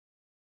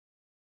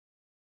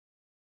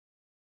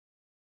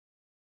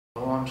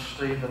I'm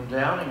Stephen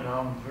Downey, and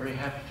I'm very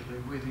happy to be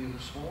with you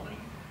this morning.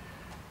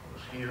 I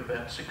was here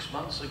about 6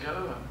 months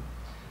ago and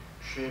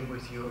shared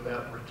with you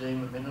about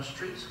Redeemer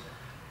Ministries.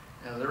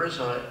 Now there is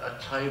a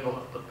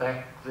table at the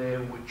back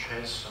there which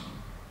has some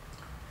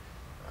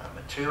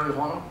material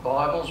on it,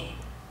 Bibles,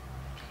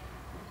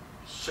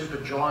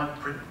 super giant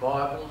print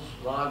Bibles,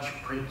 large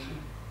print,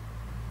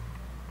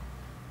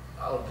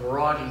 a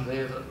variety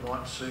there that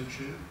might suit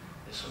you.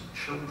 There's some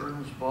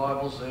children's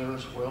Bibles there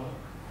as well,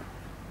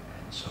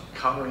 and some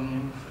colouring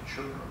in for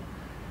children.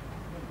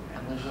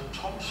 And there's a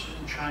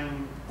Thompson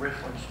Chain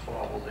Reference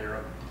Bible there,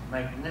 a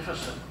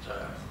magnificent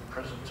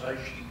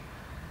presentation,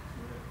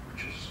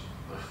 which is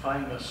the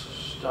famous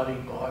study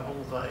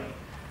Bible. They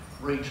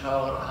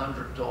retail at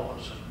 $100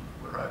 and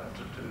we're able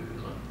to do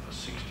them for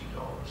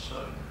 $60.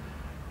 So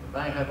you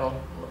may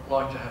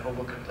like to have a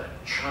look at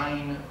that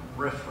Chain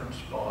Reference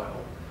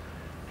Bible.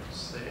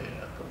 It's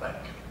there at the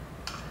back.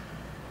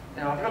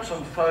 Now I've got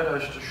some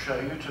photos to show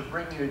you to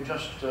bring you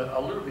just a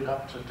little bit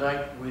up to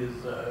date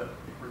with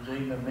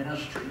Redeemer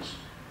Ministries.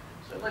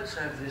 So let's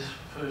have this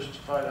first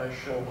photo,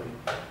 shall we?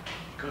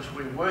 Because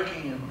we're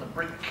working in the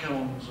brick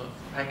kilns of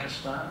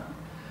Pakistan,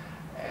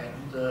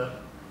 and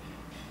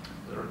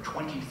there are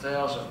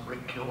 20,000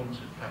 brick kilns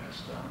in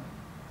Pakistan.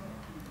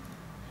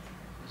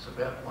 There's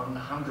about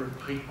 100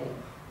 people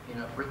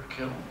in a brick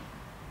kiln,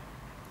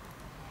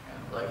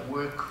 and they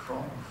work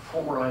from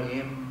 4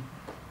 AM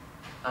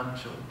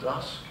until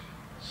dusk,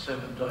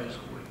 7 days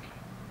a week.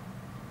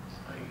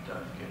 They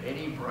don't get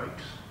any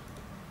breaks,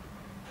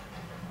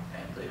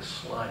 and they're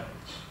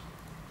slaves.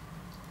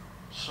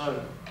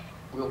 So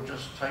we'll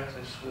just take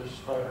this first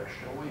photo,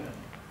 shall we, and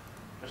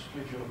just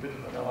give you a bit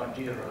of an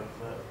idea of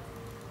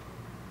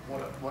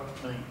what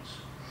it means.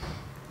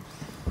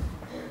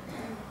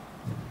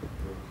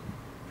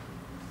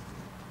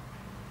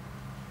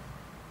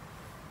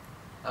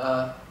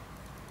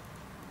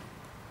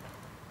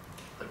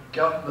 The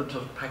government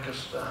of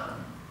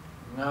Pakistan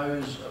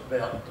knows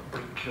about the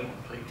brick kiln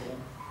people,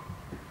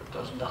 but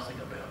does nothing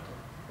about them.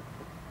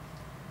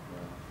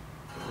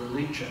 The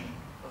religion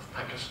of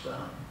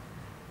Pakistan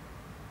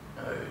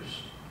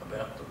knows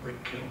about the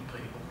brick kiln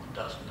people and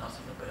does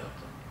nothing about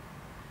them.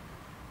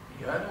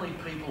 The only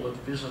people that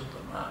visit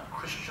them are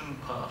Christian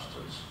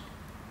pastors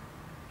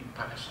in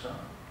Pakistan.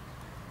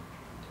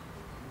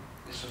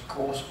 This, of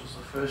course, was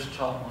the first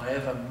time I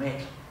ever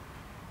met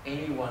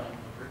anyone in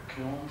the brick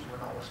kilns when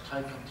I was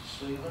taken to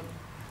see them.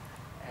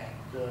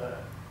 And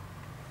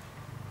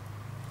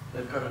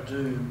they've got to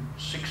do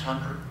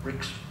 600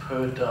 bricks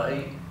per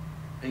day,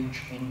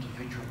 each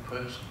individual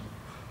person.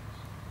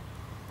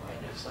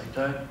 And if they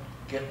don't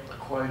get the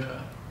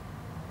quota,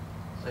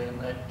 then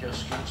that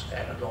just gets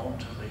added on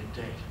to their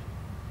debt.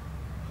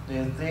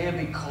 They're there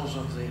because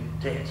of their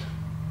debt.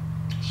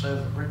 So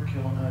the brick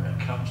kiln owner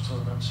comes to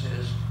them and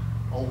says,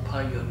 I'll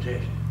pay your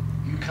debt.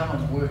 You come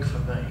and work for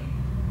me,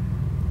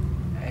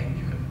 and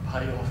you can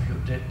pay off your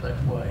debt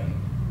that way.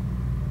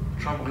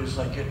 The trouble is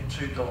they get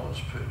 $2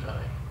 per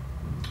day,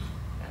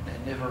 and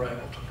they're never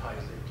able to pay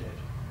their debt.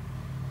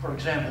 For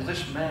example,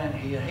 this man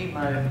here, he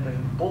may have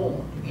been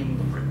born in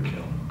the brick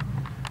kiln,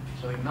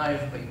 so he may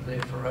have been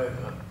there for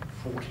over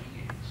 40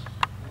 years.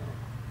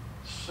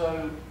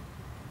 So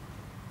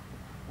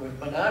we've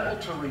been able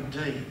to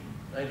redeem,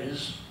 that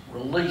is,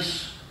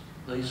 release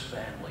these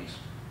families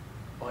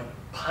by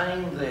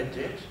paying their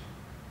debt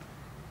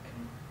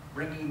and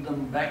bringing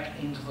them back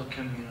into the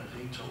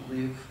community to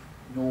live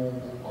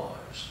normal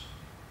lives.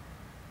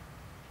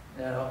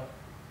 Now,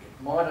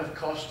 it might have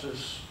cost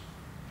us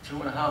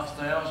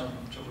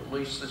 $2,500 to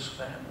release this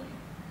family,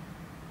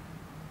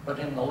 but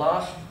in the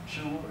last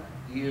 2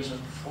 years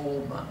and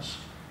 4 months,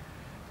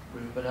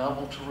 we've been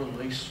able to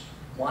release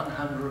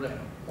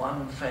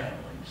 101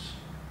 families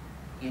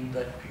in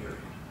that period.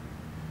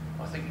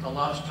 I think the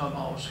last time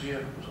I was here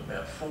it was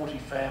about 40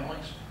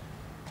 families.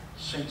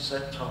 Since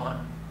that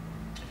time,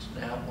 it's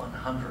now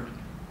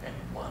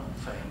 101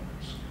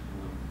 families.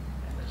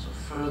 And there's a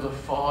further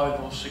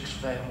 5 or 6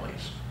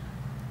 families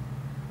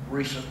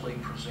recently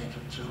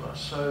presented to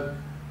us. So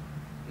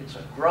it's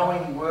a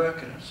growing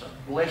work and it's a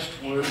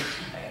blessed work,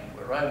 and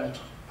we're able to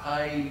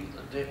pay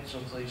the debts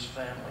of these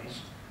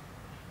families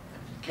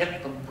and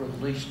get them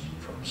released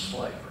from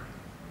slavery.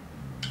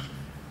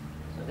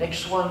 The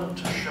next one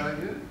to show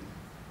you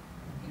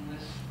in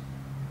this.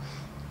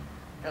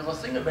 Now the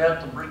thing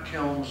about the brick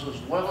kilns, as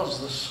well as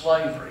the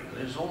slavery,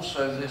 there's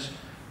also this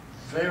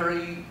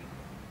very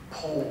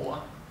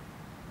poor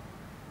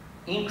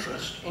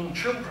interest in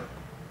children.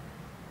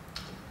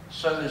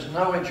 So there's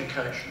no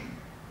education,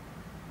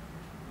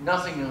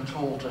 nothing at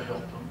all to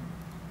help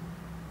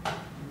them,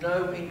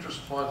 no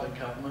interest by the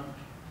government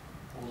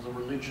or the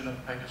religion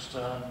of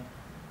Pakistan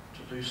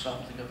to do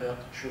something about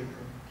the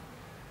children.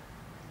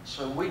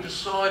 So we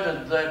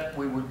decided that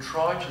we would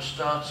try to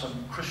start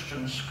some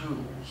Christian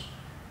schools,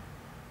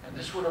 and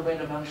this would have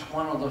been amongst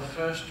one of the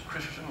first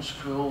Christian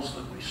schools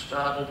that we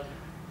started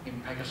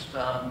in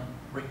Pakistan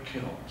brick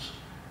kilns.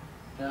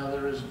 Now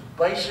they're as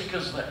basic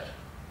as that.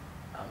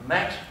 A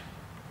mat,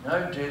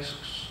 no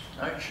desks,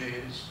 no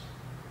chairs,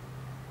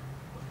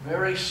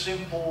 very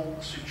simple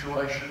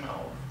situation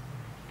of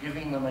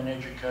giving them an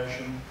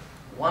education,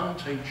 one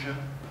teacher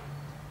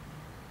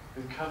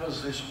who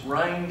covers this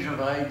range of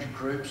age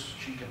groups.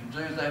 She can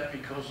do that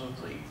because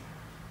of the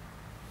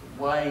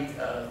way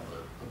the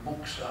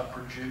books are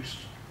produced,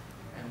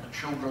 and the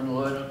children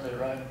learn at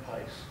their own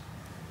pace.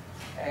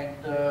 And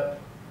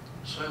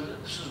so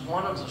this is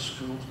one of the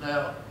schools.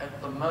 Now,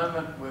 at the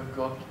moment, we've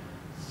got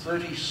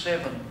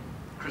 37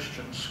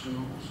 Christian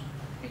schools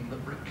in the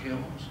Brick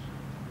Kilns,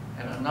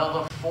 and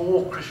another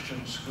 4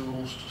 Christian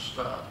schools to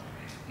start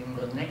in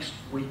the next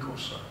week or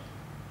so.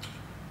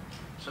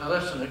 So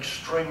that's an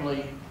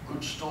extremely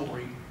good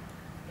story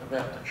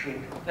about the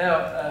children.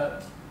 Now,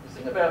 the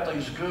thing about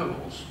these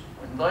girls,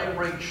 when they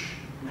reach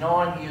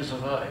 9 years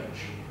of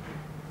age,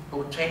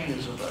 or 10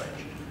 years of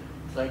age,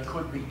 they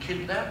could be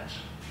kidnapped,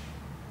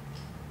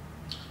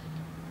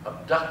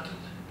 abducted,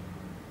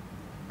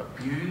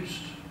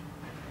 abused,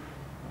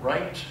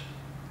 raped,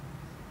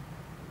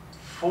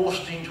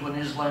 forced into an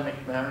Islamic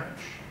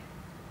marriage,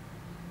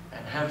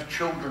 and have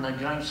children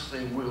against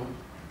their will,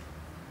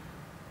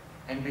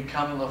 and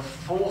become the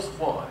 4th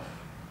wife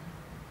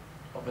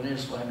of an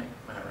Islamic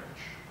marriage.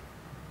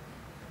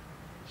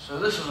 So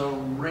this is a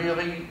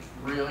really,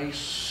 really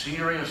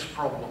serious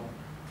problem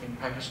in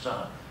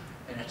Pakistan,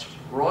 and it's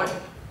right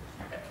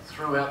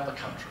throughout the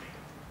country.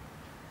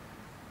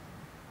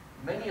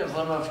 Many of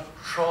them have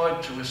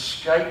tried to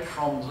escape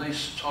from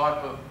this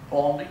type of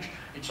bondage.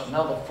 It's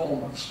another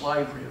form of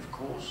slavery, of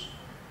course,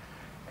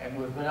 and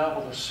we've been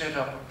able to set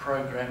up a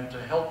program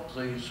to help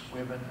these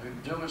women who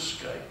do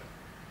escape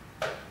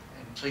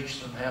and teach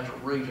them how to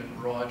read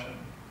and write and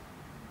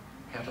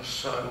how to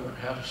sew and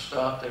how to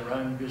start their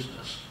own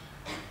business,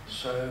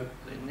 so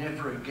they're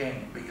never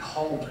again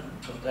beholden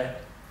to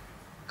that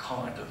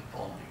kind of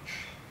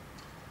bondage.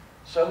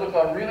 So look,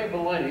 I really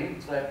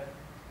believe that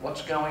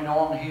what's going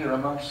on here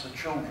amongst the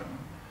children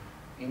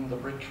in the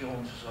Brick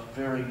Kilns is a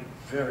very,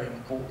 very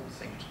important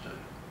thing to do.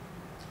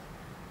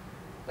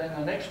 Then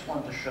the next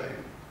one to show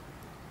you.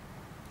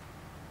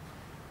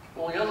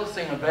 Well, the other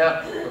thing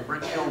about the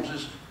Brick Kilns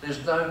is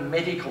there's no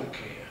medical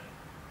care.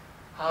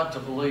 Hard to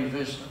believe,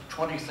 isn't it?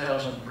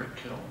 20,000 brick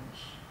kilns.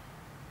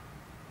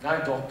 No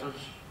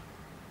doctors,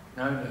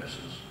 no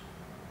nurses,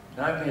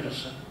 no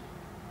medicine,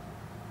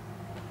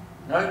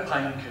 no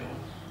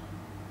painkillers.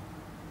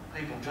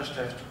 People just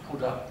have to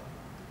put up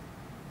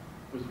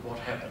with what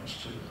happens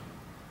to them.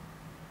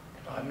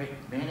 And I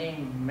met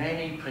many,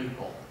 many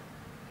people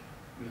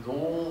with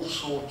all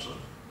sorts of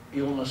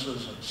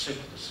illnesses and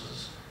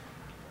sicknesses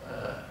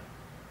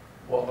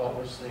while I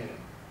was there.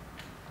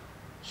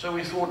 So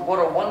we thought what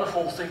a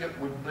wonderful thing it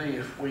would be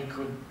if we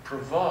could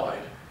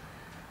provide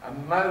a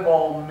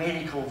mobile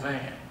medical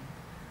van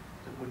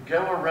that would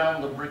go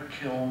around the brick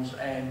kilns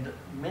and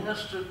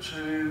minister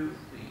to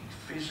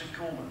the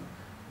physical and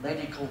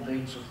medical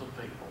needs of the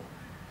people.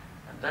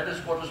 And that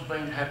is what has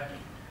been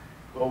happening.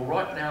 Well,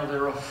 right now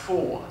there are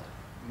 4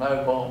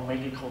 mobile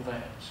medical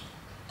vans.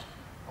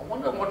 I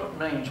wonder what it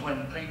means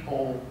when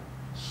people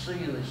see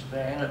this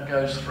van. It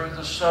goes through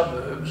the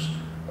suburbs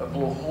of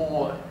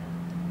Lahore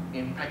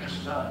in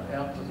Pakistan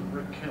out to the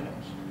brick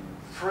kilns.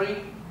 Free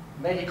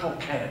medical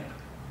camp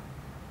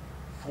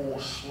for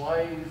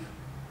slave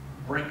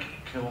brick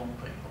kiln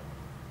people.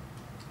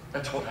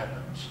 That's what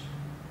happens.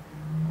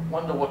 I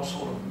wonder what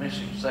sort of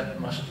message that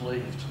must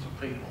leave to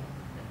the people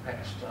in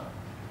Pakistan.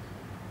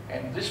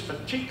 And this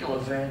particular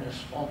van is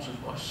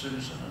sponsored by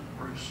Susan and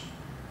Bruce,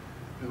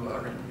 who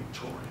are in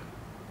Victoria.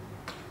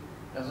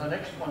 Now the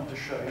next one to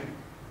show you.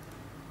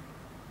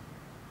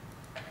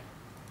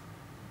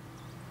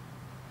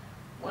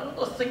 One of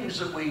the things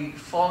that we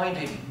find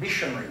in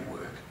missionary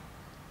work,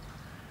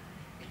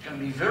 it can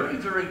be very,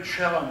 very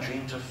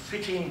challenging to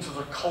fit into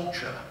the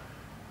culture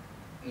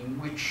in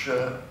which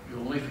you're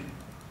living.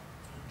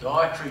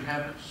 Dietary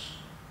habits,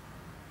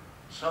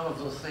 some of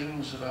the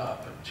things that are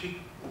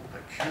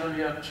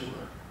peculiar to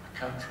a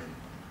country.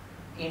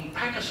 In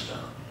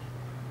Pakistan,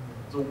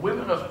 the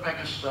women of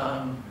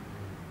Pakistan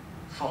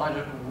find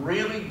it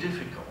really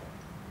difficult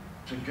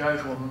to go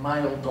to a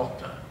male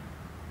doctor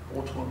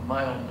or to a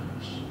male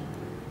nurse.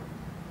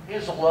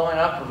 Here's a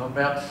line-up of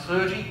about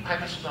 30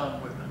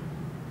 Pakistan women.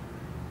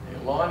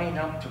 They're lining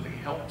up to be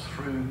helped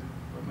through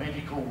the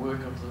medical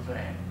work of the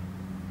van.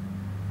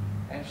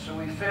 And so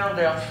we found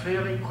out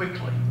fairly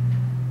quickly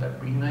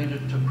that we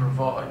needed to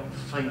provide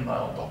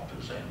female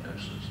doctors and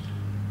nurses.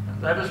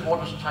 And that is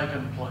what has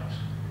taken place.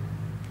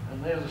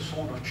 And they're the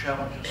sort of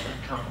challenges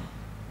that come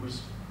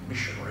with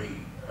missionary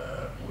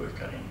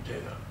work and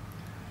endeavour.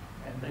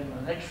 And then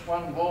the next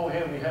one, well,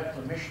 here we have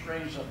the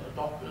missionaries and the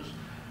doctors,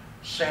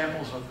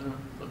 samples of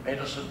the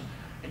medicine.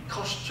 It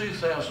costs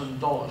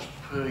 $2,000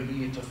 per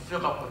year to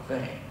fill up a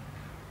van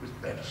with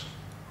medicine.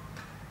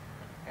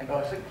 And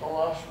I think the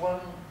last one,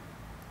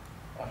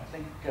 I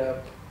think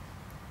that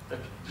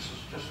this is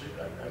just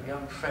a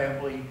young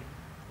family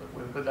that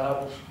we've been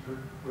able to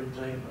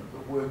redeem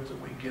the work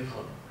that we give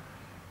them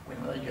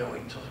when they go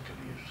into the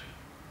community.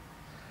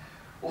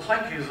 Well,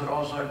 thank you that I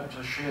was able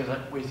to share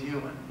that with you,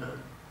 and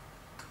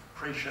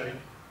appreciate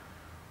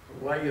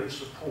the way you've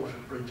supported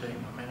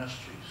Redeemer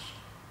Ministries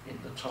in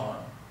the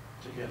time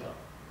together.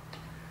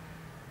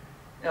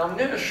 Now I'm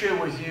going to share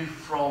with you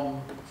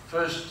from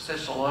 1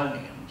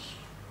 Thessalonians,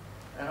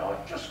 and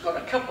I've just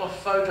got a couple of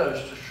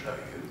photos to show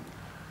you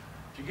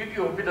to give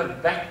you a bit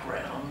of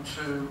background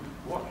to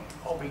what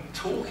I'll be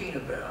talking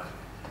about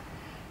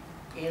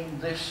in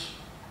this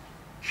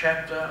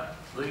chapter,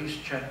 these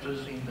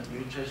chapters in the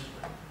New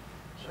Testament.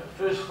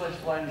 So 1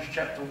 Thessalonians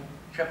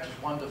chapters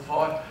 1 to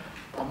 5,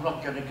 I'm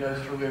not going to go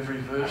through every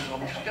verse,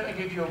 I'm just going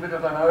to give you a bit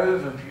of an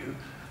overview,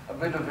 a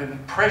bit of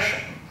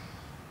impression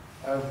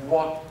of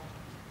what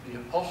the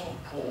Apostle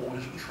Paul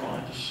is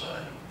trying to say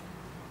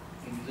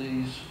in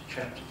these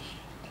chapters.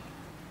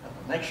 Now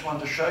the next one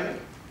to show you.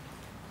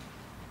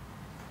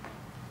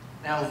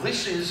 Now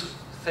this is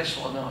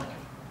Thessalonica.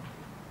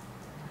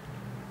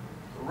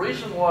 The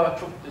reason why I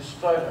took this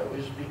photo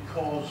is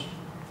because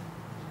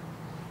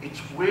it's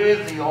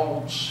where the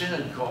old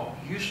synagogue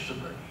used to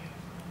be,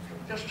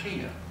 just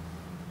here.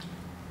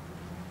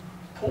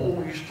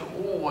 Paul used to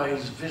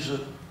always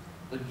visit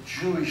the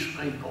Jewish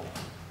people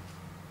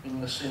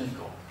in the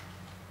synagogue,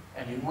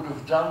 and he would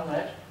have done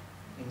that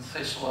in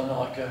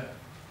Thessalonica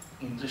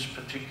in this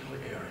particular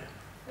area.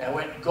 Now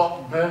it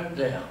got burnt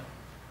down,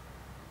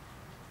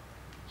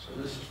 so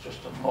this is just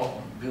a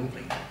modern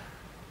building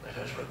that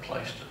has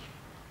replaced it.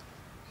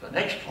 The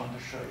next one to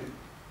show you.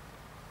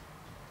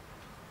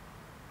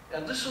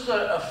 Now this is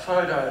a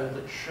photo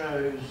that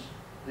shows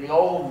the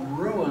old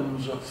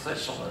ruins of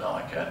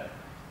Thessalonica.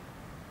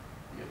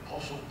 The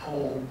Apostle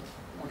Paul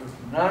would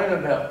have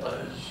known about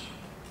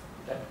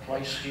that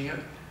place here,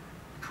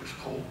 which was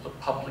called the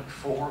Public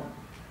Forum.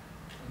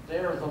 And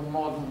there are the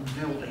modern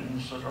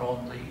buildings that are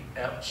on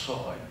the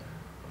outside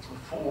of the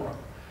Forum.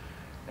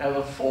 Now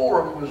the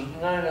Forum was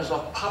known as a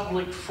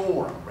public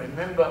forum.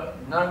 Remember,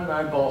 no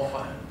mobile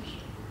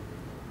phones,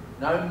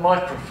 no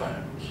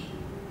microphones,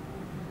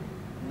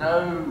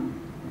 no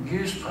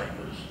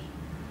newspapers.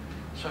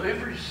 So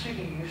every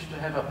city used to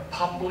have a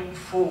public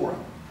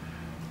forum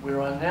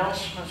where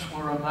announcements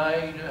were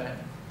made and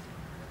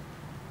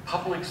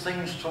public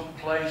things took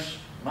place,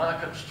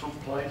 markets took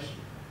place.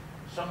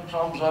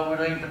 Sometimes I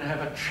would even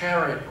have a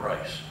chariot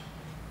race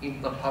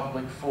in the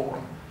public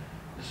forum.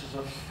 This is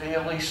a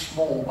fairly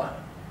small one.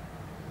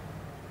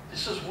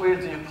 This is where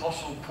the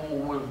Apostle Paul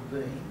would have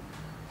been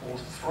for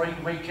 3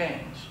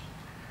 weekends,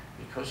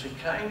 because he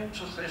came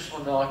to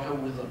Thessalonica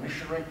with a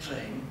missionary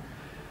team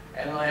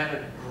and they had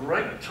a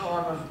great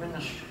time of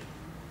ministry.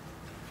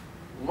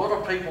 A lot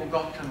of people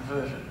got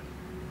converted,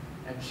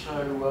 and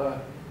so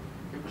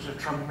it was a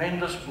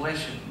tremendous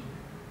blessing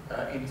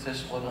in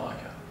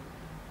Thessalonica.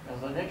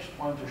 Now the next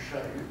one to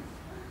show you.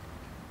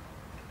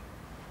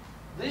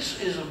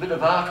 This is a bit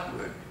of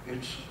artwork.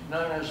 It's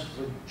known as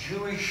the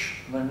Jewish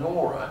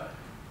menorah,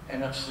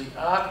 and it's the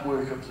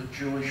artwork of the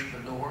Jewish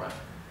menorah.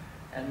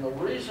 And the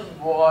reason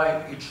why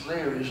it's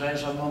there is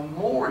as a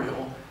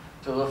memorial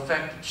to the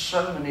fact that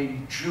so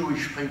many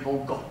Jewish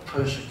people got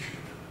persecuted.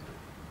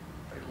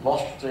 They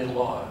lost their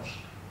lives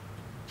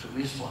to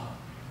Islam.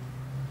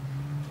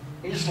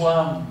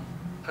 Islam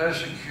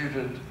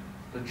persecuted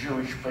the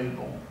Jewish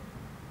people,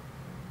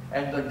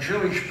 and the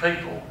Jewish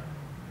people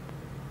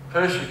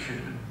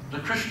persecuted the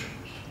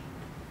Christians,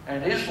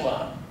 and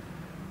Islam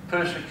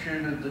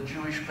persecuted the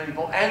Jewish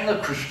people and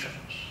the Christians.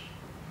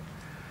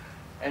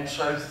 And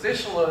so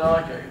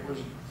Thessalonica, it was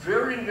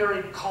very,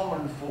 very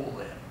common for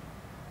them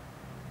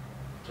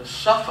to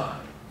suffer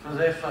for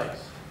their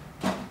faith.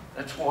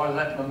 That's why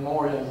that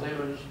memorial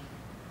there is,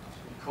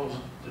 because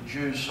the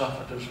Jews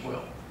suffered as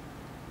well.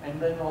 And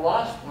then the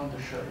last one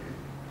to show you.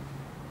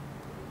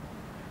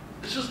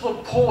 This is the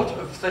port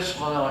of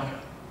Thessalonica.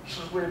 This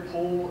is where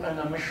Paul and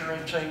the missionary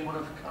team would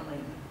have come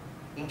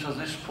into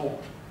this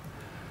port.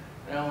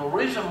 Now the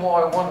reason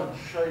why I wanted to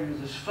show you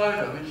this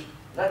photo is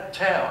that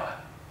tower.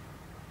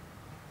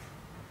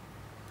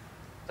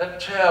 That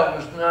tower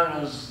was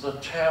known as the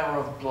Tower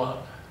of Blood.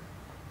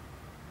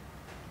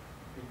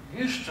 It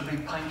used to be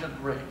painted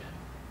red.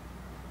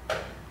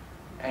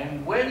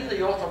 And when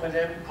the Ottoman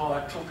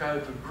Empire took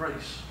over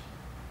Greece,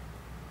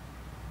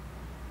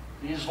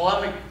 the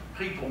Islamic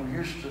people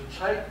used to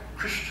take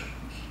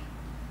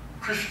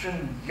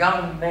Christian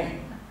young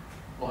men,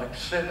 like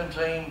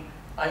 17,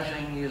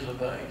 18 years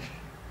of age,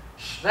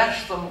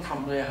 snatch them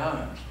from their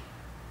homes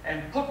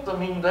and put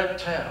them in that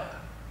tower.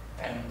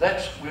 And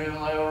that's where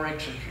they were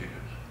executed.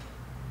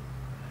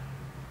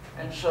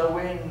 And so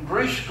when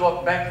Greece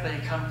got back their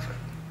country,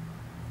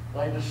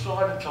 they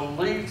decided to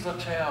leave the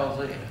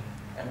tower there,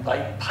 and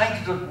they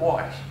painted it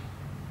white.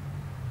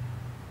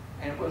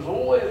 And it was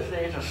always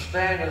there to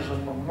stand as a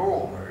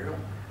memorial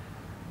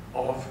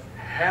of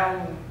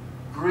how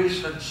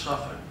Greece had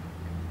suffered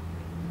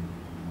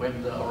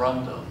when they were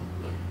under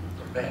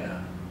the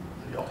banner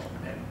of the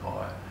Ottoman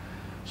Empire.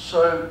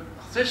 So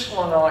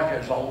Thessalonica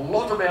is a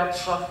lot about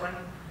suffering,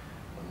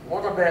 a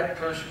lot about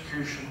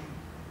persecution,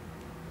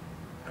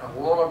 and a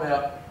lot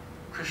about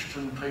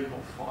Christian people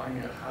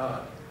finding it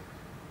hard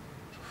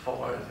to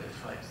follow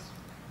their faith.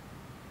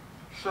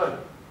 So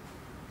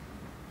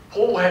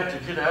Paul had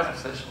to get out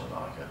of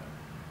Thessalonica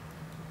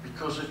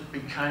because it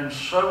became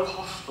so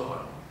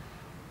hostile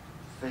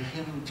for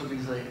him to be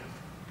there.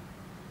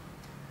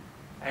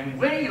 And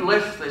when he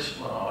left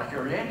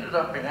Thessalonica, he ended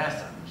up in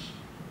Athens,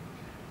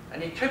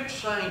 and he kept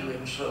saying to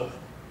himself,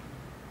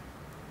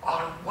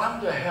 I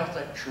wonder how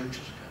that church is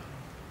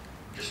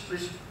going. Just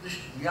this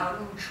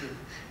young church.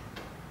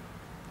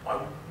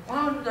 I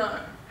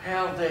wonder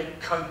how they're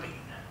coping.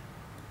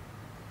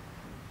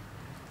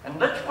 And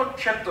that's what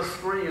chapter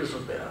 3 is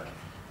about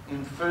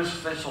in 1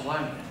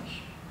 Thessalonians,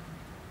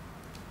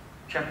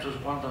 chapters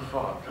 1 to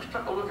 5. Just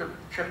have a look at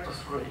chapter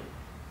 3.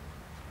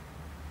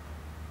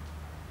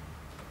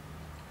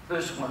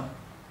 Verse 1.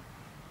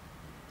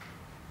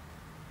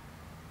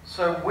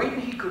 So when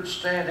he could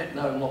stand it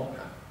no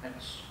longer,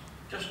 that's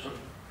just a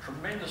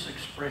tremendous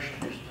expression,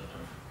 isn't it,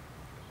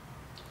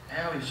 of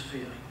how he's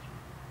feeling.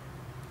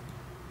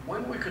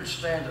 When we could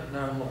stand it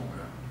no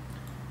longer,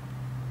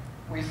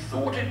 we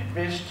thought it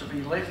best to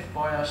be left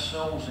by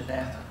ourselves in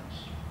Athens.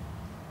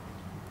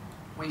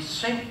 We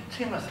sent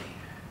Timothy.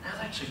 Now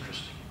that's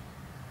interesting.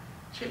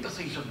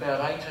 Timothy's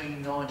about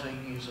 18,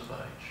 19 years of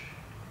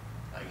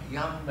age, a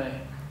young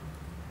man.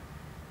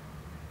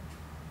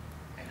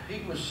 And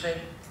he was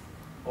sent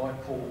by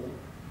Paul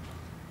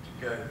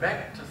to go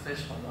back to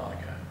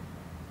Thessalonica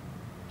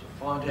to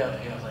find out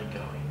how they're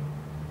going.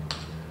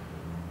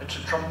 It's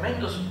a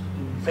tremendous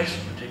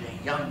investment in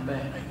a young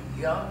man,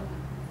 a young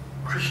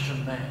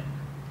Christian man.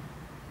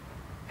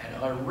 And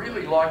I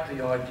really like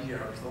the idea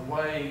of the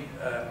way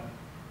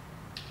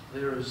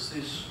there is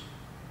this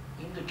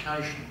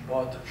indication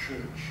by the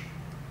church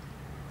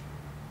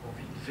of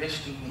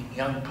investing in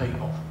young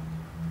people.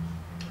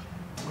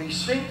 We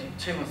sent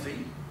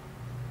Timothy,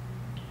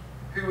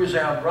 who is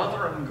our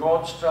brother and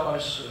God's fellow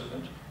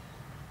servant,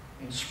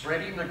 in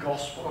spreading the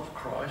gospel of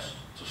Christ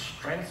to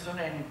strengthen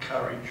and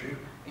encourage you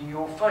in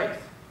your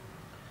faith,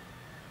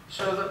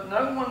 so that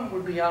no one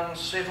would be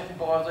unsettled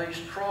by these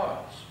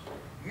trials.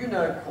 You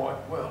know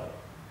quite well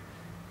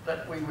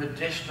that we were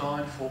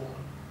destined for them.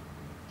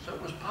 So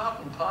it was part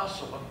and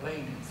parcel of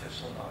being in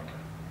Thessalonica.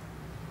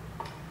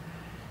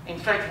 In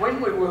fact,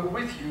 when we were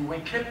with you, we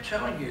kept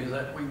telling you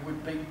that we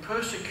would be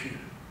persecuted.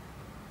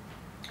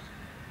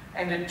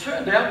 And it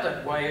turned out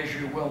that way, as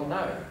you well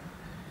know.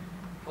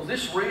 For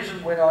this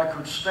reason, when I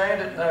could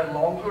stand it no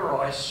longer,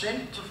 I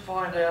sent to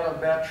find out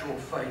about your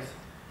faith.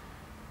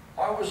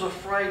 I was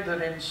afraid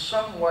that in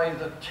some way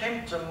the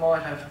tempter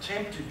might have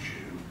tempted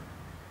you,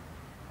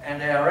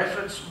 and our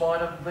efforts might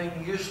have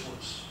been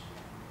useless.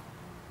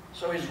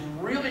 So he's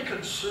really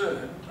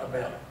concerned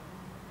about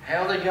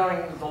how they're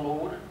going with the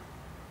Lord,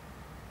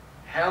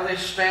 how they're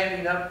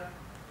standing up,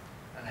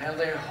 and how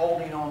they're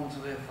holding on to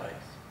their faith.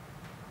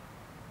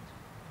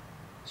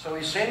 So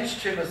he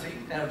sends Timothy,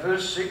 now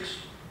verse 6,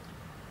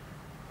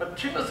 but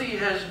Timothy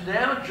has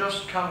now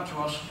just come to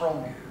us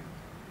from you,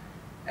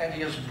 and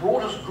he has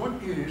brought us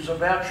good news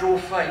about your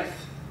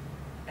faith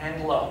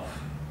and love.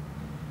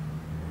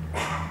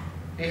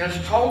 He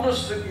has told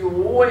us that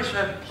you always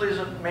have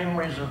pleasant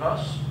memories of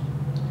us,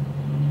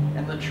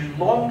 and that you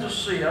long to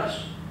see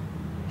us,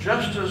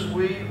 just as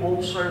we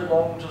also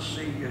long to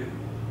see you.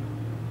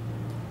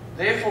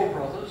 Therefore,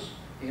 brothers,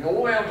 in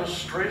all our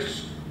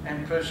distress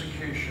and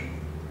persecution,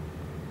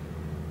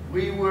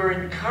 we were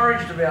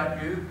encouraged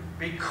about you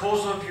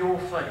because of your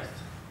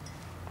faith.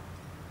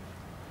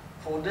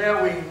 For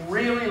now we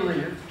really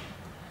live,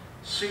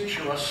 since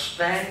you are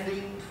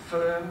standing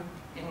firm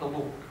in the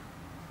Lord.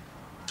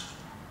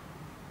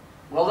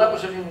 Well, that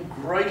was a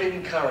great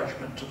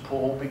encouragement to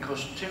Paul,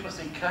 because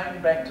Timothy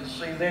came back to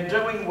see they're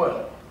doing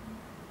well.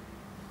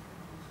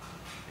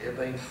 They're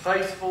being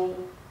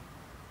faithful,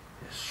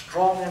 they're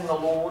strong in the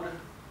Lord,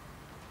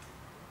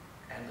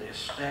 and they're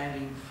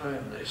standing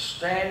firm. They're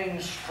standing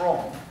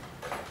strong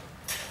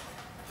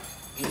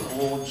in the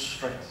Lord's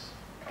strength.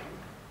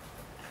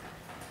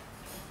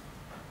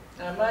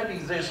 Now maybe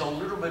there's a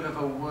little bit of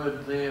a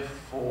word there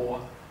for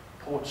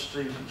Port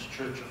Stephens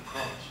Church of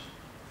Christ.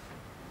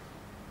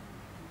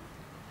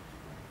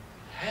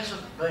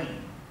 Hasn't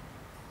been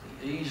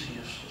the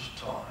easiest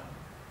time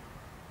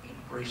in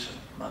recent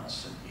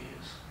months and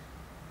years.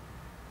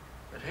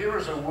 But here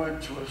is a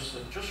word to us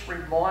that just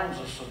reminds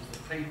us of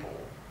the people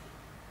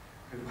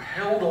who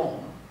held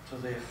on to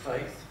their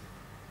faith,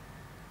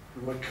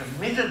 who were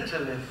committed to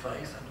their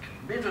faith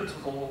and committed to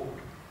the Lord,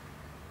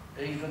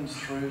 even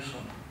through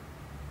some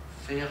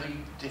fairly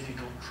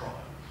difficult trials.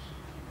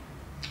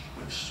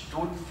 We've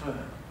stood firm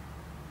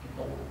in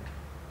the Lord.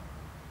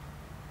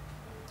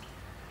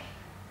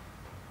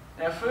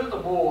 Now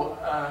furthermore,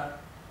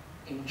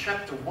 in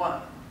chapter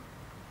 1,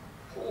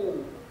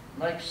 Paul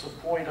makes the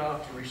point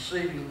after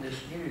receiving this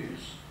news,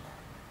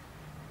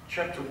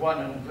 chapter 1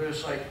 and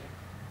verse 8,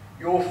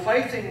 your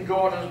faith in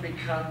God has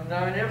become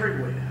known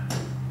everywhere.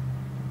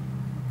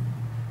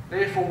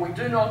 Therefore we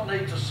do not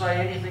need to say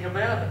anything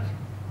about it.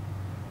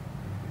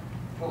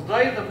 For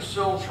they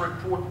themselves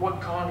report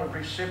what kind of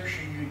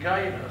reception you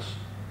gave us.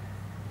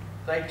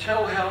 They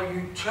tell how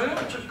you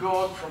turned to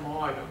God from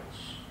idols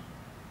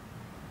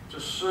to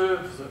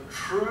serve the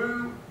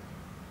true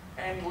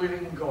and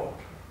living God.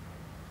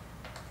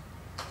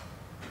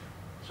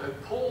 So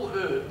Paul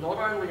heard not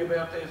only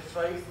about their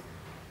faith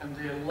and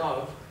their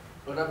love,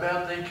 but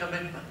about their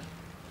commitment.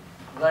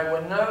 They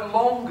were no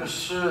longer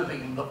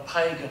serving the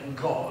pagan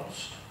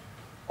gods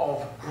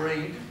of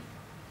greed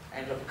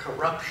and of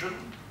corruption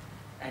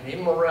and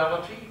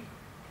immorality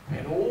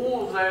and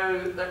all of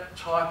that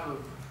type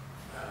of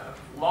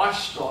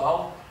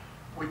lifestyle,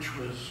 which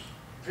was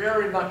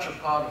very much a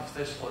part of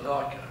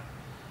Thessalonica.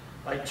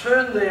 They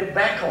turned their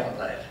back on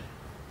that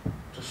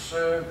to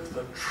serve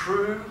the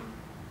true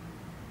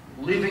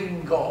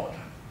living God.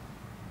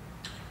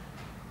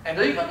 And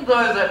even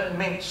though that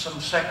meant some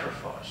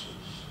sacrifices,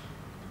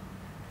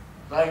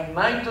 they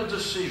made the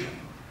decision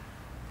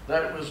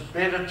that it was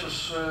better to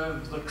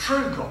serve the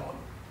true God,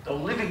 the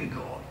living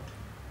God,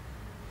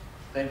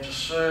 than to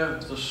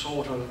serve the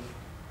sort of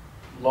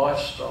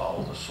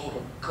lifestyle, the sort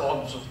of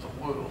gods of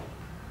the world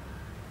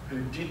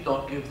who did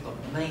not give them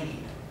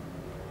meaning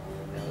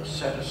and the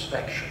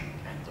satisfaction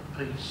and the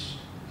peace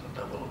that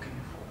they were looking for.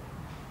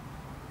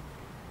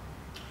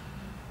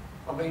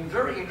 I've been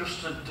very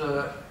interested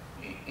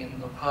in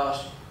the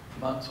past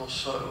month or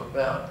so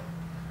about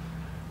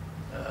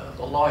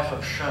the life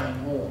of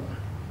Shane Warne,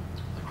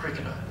 the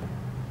cricketer,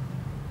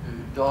 who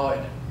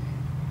died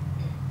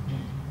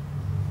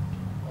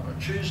on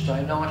a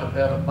Tuesday night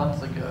about a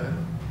month ago,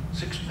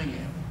 6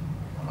 p.m.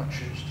 on a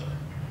Tuesday.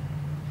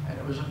 And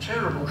it was a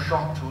terrible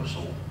shock to us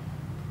all.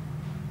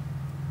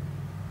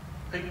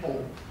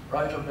 People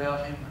wrote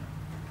about him,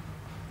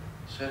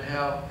 said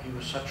how he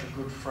was such a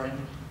good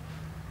friend,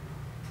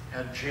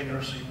 how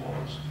generous he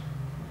was,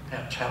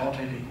 how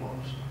talented he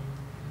was.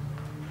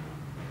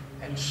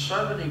 And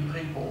so many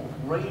people,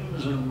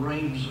 reams and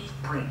reams of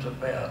print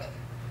about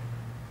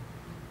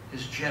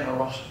his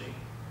generosity.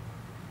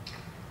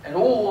 And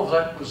all of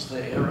that was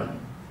there.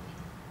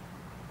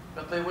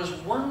 But there was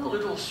one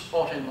little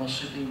spot in the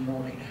Sydney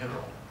Morning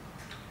Herald,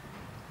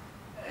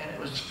 and it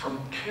was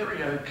from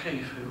Kerry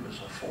O'Keefe, who was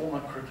a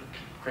former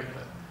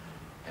cricketer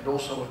and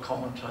also a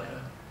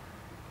commentator,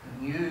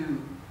 who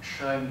knew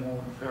Shane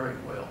Warne very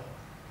well.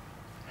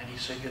 And he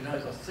said, you know,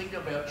 the thing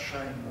about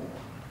Shane Warne,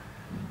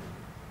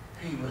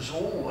 he was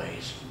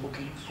always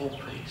looking for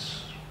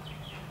peace.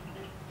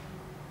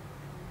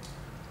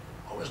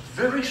 I was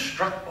very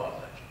struck by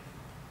that,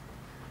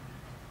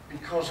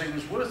 because he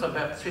was worth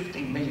about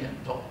 $50 million.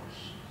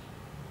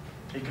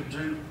 He could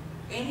do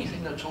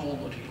anything at all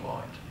that he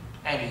liked,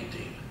 and he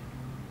did.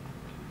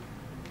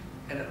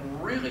 And it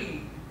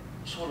really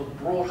sort of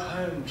brought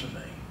home to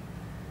me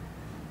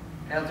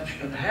how that you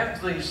can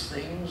have these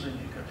things and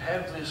you can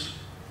have this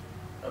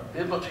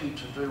ability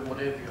to do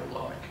whatever you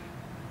like,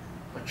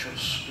 but you're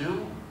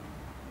still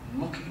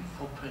looking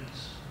for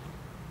peace.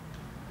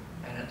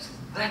 And it's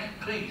that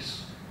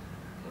peace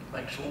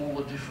that makes all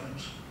the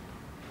difference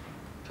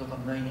to the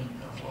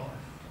meaning of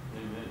life.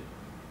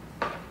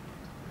 Amen.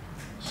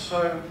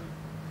 So,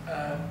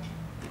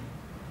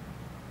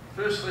 1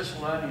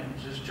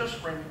 Thessalonians is just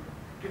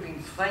giving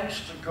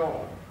thanks to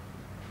God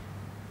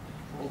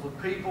for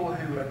the people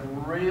who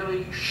had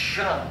really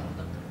shunned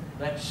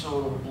that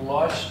sort of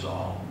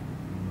lifestyle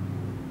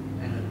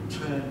and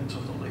had turned to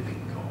the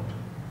living God.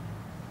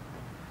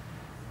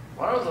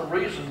 One of the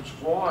reasons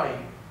why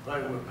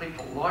they were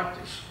people like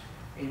this,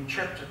 in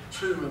chapter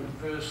 2 and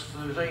verse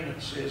 13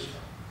 it says,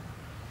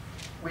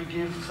 we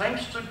give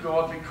thanks to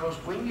God because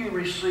when you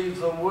received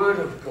the word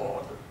of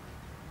God,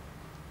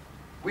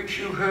 which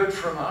you heard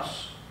from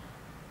us,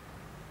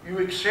 you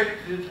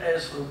accepted it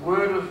as the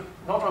word of,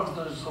 not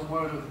as the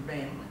word of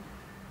men,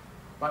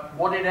 but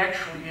what it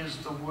actually is,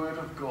 the word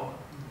of God.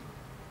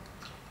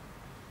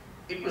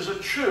 It was a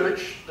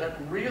church that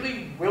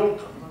really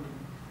welcomed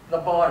the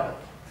Bible.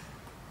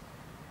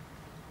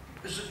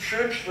 It was a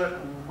church that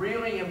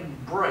really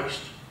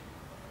embraced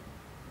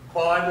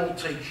Bible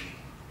teaching.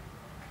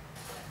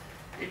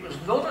 It was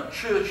not a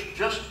church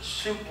just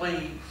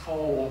simply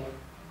for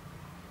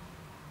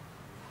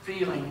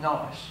feeling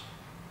nice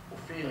or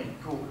feeling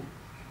good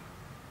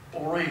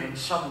or even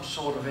some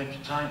sort of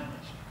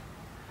entertainment.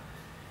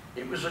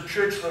 It was a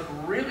church that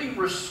really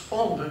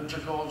responded to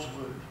God's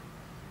word.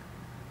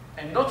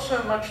 And not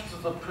so much to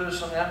the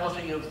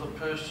personality of the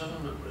person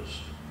that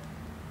was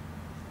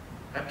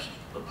perhaps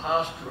the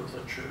pastor of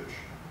the church,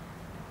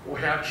 or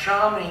how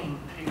charming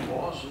he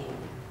was, or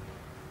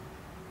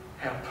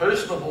how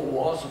personable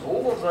was, and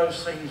all of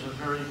those things are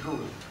very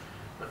good.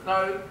 But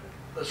no,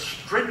 the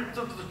strength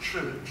of the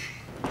church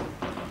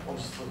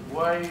was the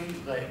way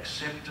they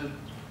accepted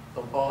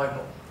the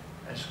Bible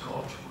as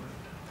God's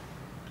word.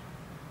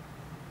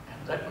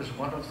 And that was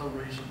one of the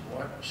reasons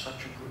why it was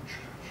such a good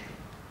church.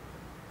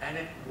 And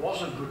it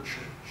was a good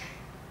church.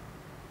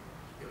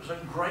 It was a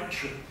great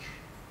church.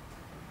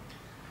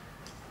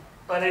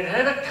 But it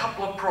had a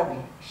couple of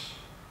problems.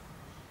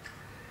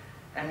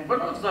 And one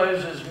of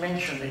those is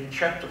mentioned in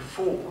chapter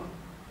 4.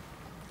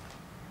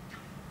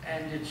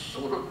 And it's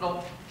sort of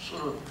not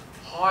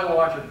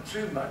highlighted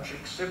too much,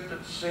 except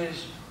it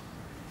says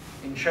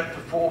in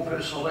chapter 4,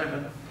 verse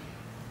 11,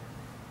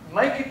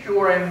 make it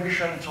your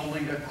ambition to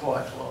lead a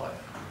quiet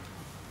life,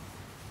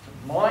 to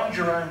mind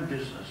your own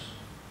business,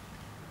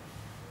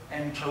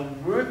 and to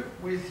work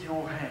with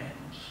your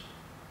hands,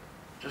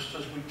 just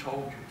as we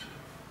told you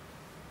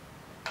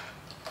to.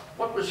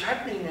 What was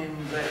happening in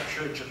that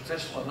church at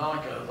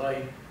Thessalonica,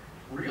 they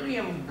really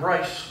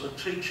embraced the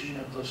teaching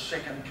of the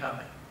second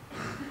coming.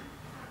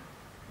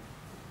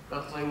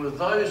 But there were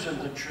those in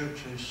the church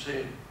who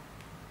said,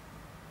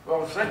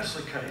 well, if that's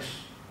the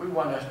case, we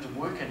won't have to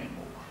work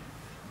anymore.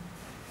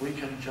 We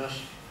can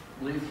just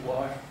live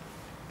life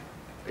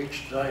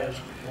each day as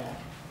we want,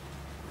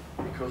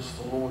 because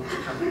the Lord's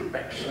coming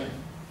back soon.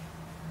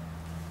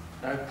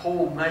 Now,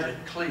 Paul made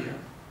it clear,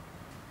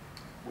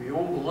 we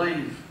all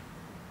believe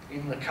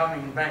in the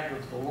coming back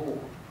of the Lord,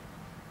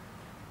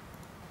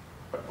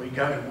 but we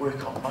go to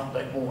work on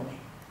Monday morning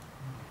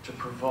to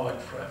provide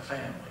for our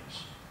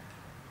families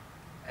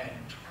and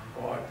to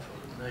provide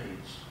for the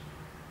needs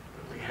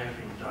that we have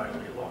in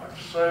daily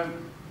life. So,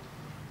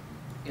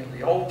 in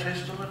the Old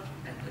Testament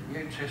and the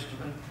New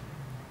Testament,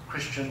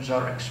 Christians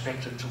are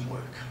expected to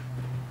work,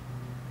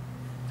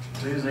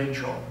 to do their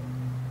job.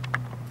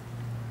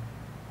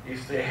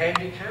 If they're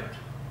handicapped,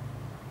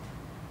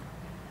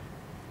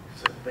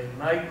 if they've been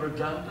made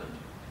redundant,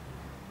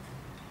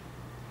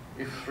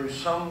 if through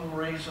some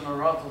reason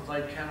or other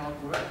they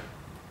cannot work,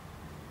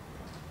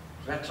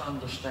 that's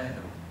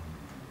understandable.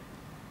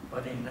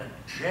 But in a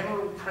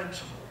general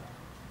principle,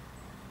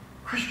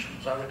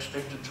 Christians are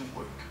expected to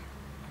work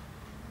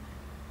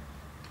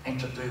and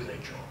to do their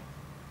job.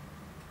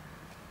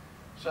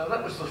 So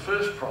that was the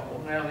first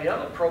problem. Now the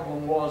other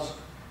problem was,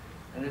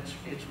 and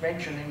it's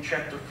mentioned in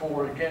chapter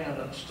 4 again,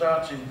 and it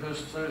starts in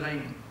verse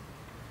 13.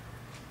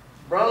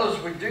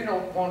 Brothers, we do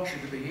not want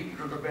you to be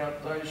ignorant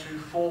about those who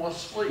fall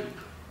asleep.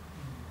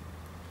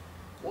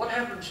 What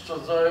happens to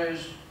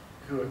those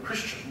who are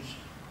Christians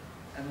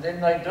and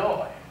then they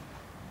die?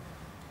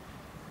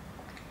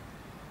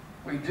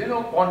 We do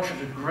not want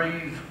you to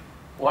grieve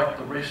like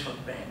the rest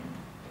of men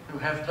who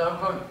have no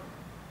hope.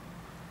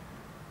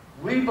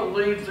 We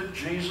believe that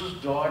Jesus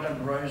died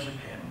and rose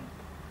again.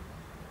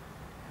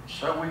 And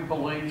so we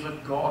believe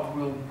that God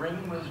will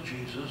bring with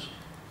Jesus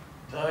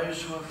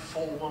those who have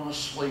fallen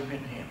asleep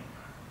in him.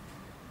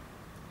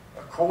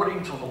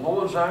 According to the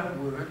Lord's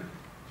own word,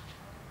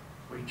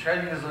 we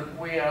tell you that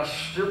we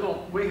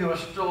who are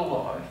still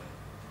alive,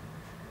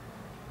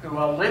 who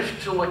are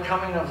left till the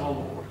coming of the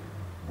Lord,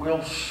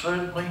 will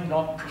certainly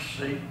not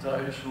precede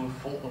those who have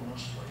fallen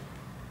asleep.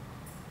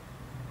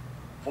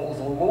 For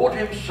the Lord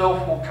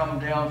himself will come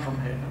down from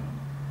heaven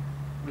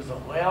with a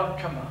loud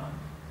command,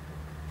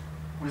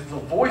 with the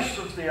voice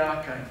of the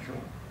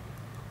archangel,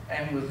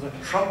 and with the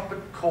trumpet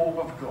call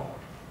of God,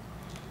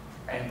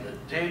 and the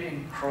dead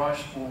in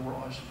Christ will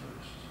rise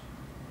first.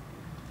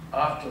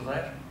 After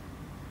that,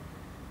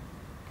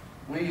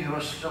 we who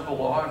are still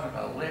alive and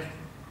are left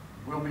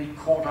will be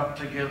caught up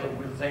together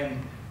with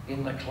them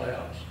in the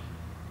clouds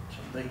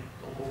to meet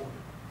the Lord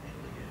in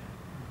the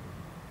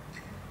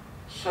air.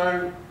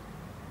 So,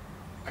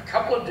 a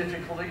couple of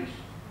difficulties,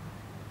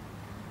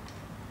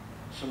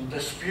 some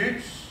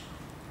disputes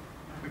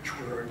which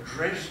were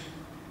addressed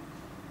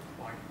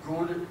by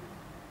good,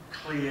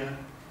 clear,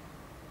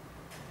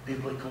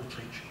 biblical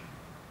teaching.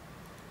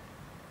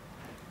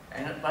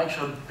 And it makes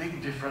a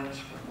big difference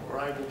when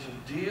we're able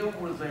to deal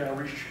with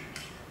our issues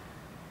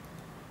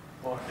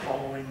by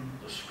following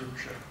the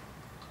scripture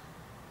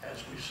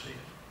as we see it.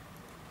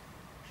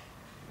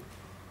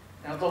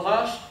 Now the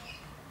last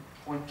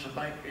point to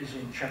make is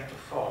in chapter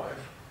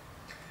 5.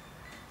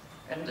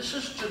 And this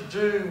is to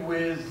do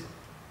with,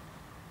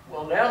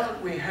 well, now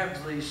that we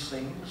have these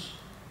things,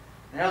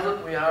 now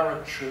that we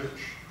are a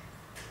church,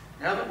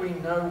 now that we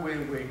know where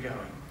we're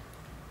going,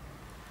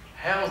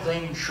 how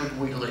then should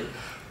we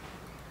live?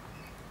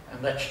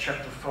 And that's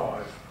chapter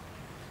 5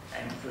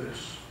 and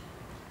verse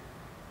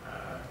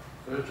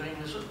 13,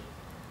 is it?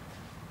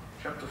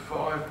 Chapter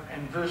 5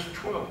 and verse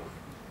 12.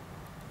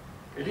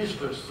 It is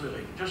verse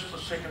 13, just the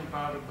second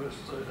part of verse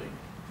 13.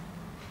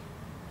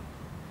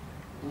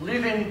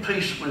 Live in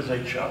peace with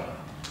each other.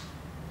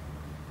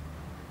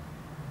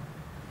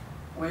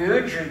 We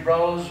urge you,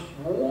 brothers,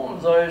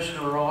 warn those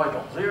who are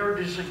idle. There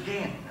it is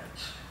again.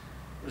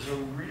 It was a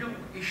real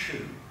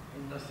issue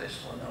in the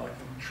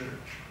Thessalonican church.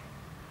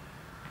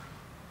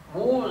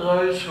 Warn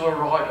those who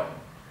are idle.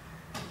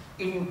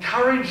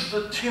 Encourage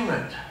the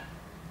timid.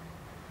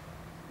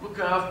 Look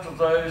after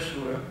those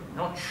who are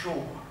not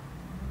sure.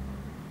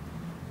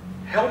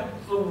 Help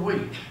the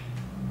weak.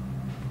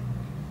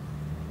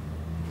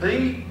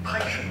 Be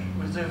patient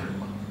with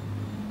everyone.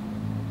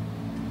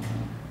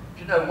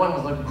 Do you know one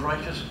of the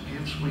greatest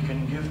gifts we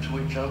can give to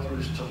each other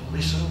is to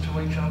listen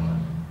to each other?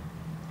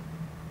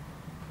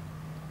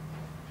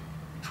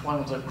 It's one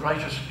of the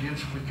greatest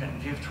gifts we can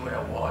give to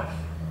our wife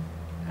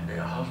and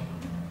our husband,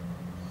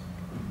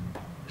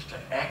 is to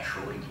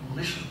actually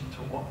listen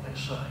to what they're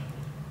saying.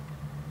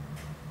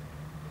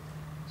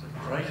 The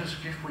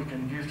greatest gift we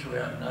can give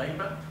to our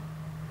neighbour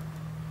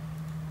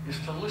is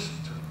to listen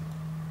to them.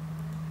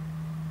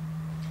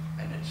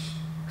 And it's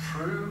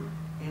true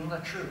in the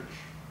church.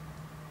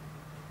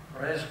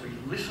 For as we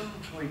listen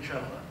to each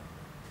other,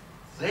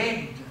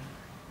 then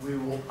we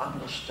will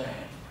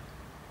understand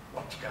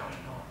what's going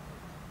on.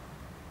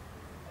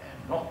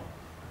 And not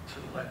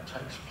until that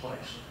takes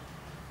place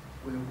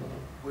will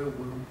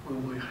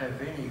we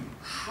have any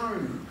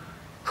true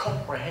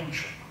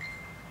comprehension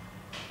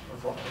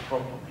of what the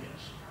problem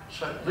is.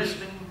 So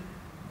listening,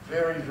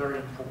 very, very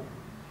important.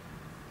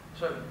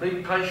 So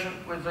be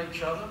patient with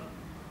each other.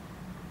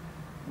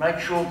 Make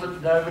sure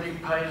that nobody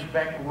pays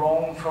back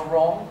wrong for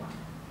wrong.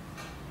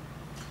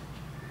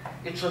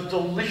 It's a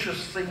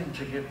delicious thing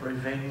to get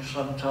revenge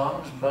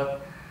sometimes,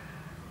 but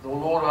the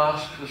Lord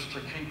asks us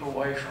to keep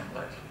away from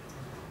that.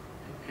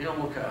 He'll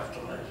look after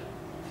that.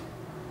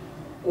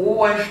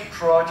 Always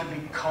try to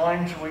be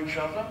kind to each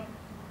other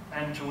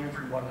and to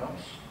everyone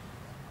else.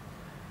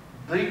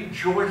 Be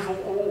joyful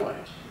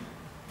always.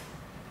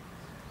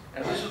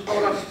 And this is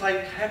not a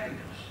fake happiness.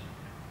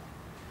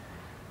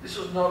 This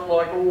is not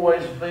like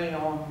always being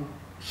on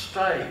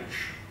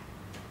stage,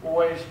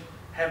 always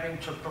having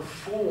to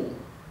perform.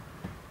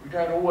 We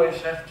don't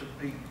always have to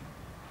be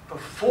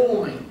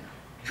performing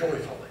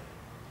joyfully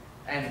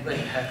and being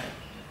happy.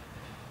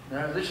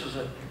 No, this is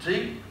a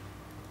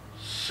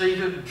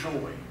deep-seated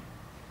joy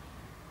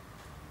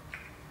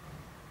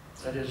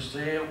that is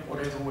there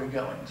whatever we're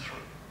going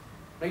through.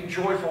 Be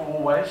joyful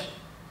always.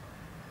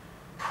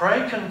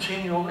 Pray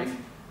continually.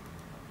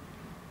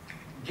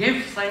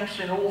 Give thanks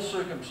in all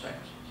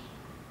circumstances.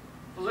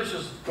 For this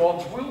is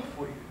God's will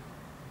for you.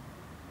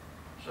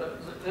 So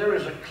there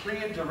is a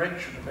clear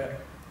direction about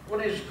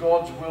what is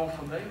God's will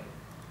for me.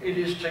 It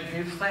is to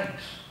give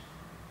thanks.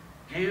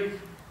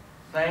 Give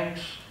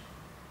thanks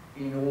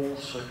in all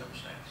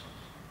circumstances.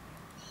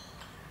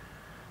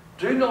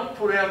 Do not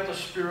put out the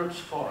Spirit's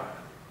fire.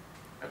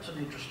 That's an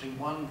interesting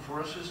one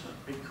for us, isn't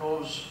it?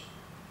 Because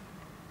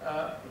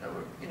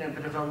we're in a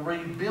bit of a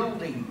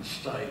rebuilding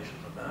stage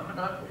at the moment,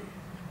 aren't we?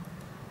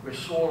 We're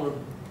sort of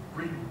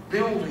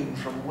rebuilding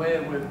from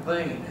where we've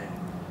been, and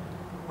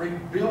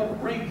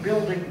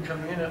rebuilding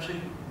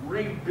community,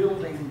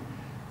 rebuilding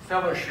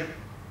fellowship,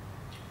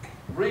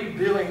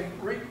 rebuilding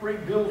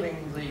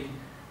the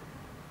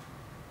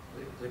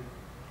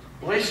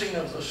blessing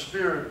of the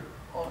Spirit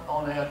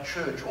on our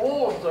church.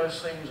 All of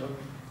those things are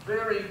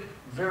very,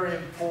 very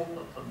important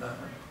at the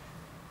moment.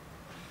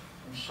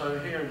 And so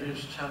here it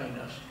is telling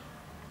us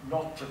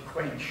not to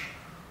quench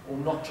or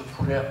not to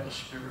put out the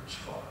Spirit's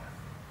fire.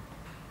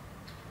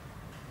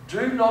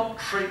 Do not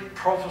treat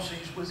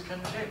prophecies with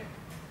contempt.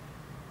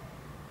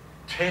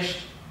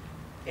 Test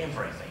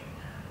everything.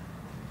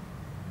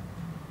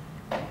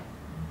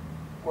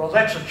 Well,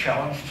 that's a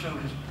challenge too,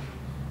 isn't it?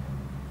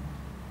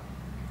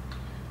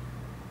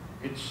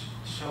 It's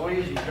so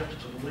easy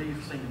just to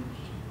leave things,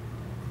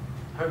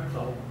 hope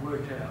they'll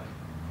work out.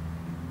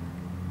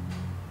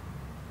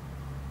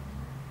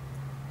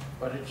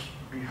 But it's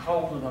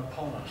beholden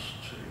upon us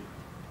to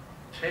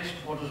test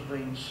what has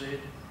been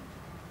said,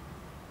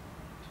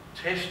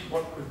 to test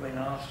what we've been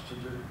asked to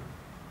do,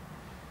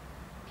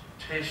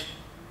 to test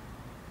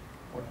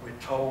what we're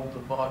told the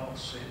Bible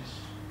says.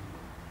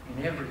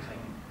 In everything,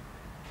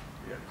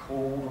 we are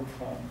called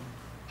upon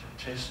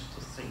to test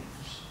the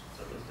things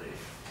that are there.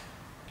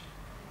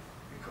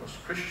 Because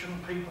Christian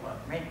people are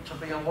meant to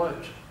be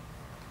alert.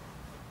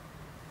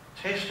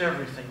 Test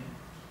everything,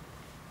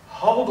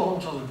 hold on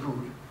to the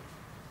good,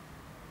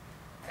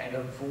 and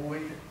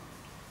avoid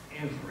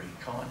every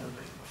kind of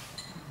evil.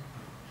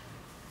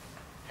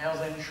 How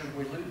then should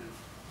we live?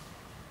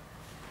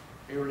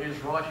 Here it is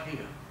right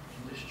here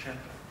in this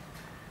chapter.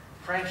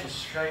 Francis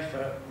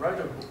Schaeffer wrote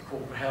a book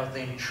called How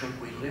Then Should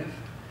We Live?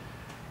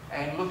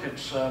 And look,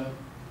 it's a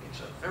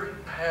very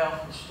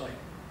powerful statement.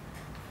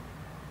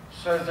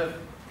 So that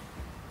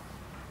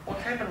what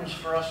happens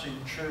for us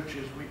in church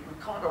is we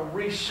kind of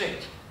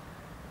reset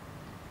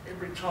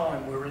every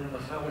time we're in the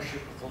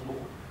fellowship of the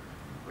Lord.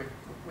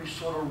 We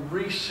sort of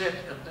reset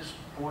at this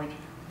point,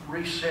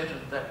 reset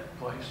at that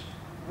place,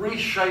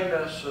 reshape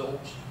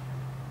ourselves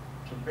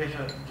to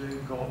better do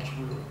God's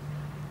will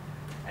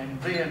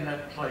and be in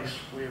that place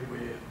where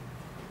we're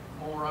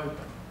more open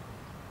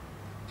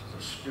to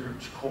the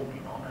Spirit's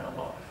calling on our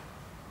life.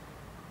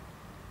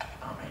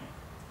 Amen.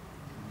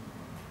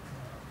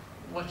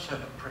 Let's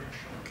have a prayer,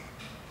 shall we?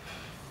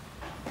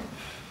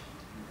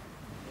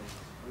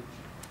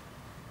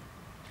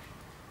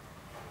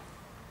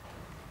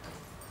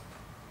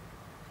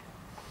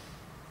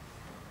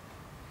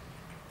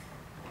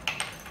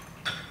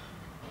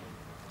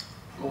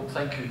 Lord,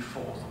 thank you for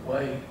the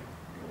way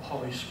your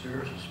Holy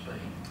Spirit has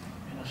been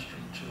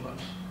ministering to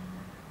us.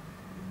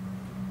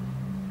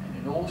 And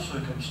in all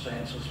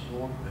circumstances,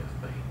 Lord,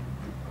 we've been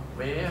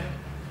aware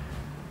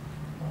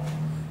of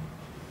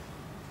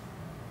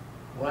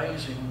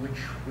ways in which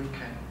we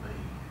can be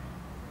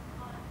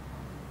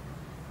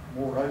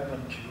more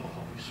open to your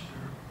Holy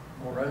Spirit,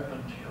 more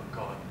open to your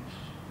guidance,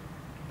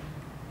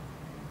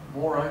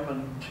 more open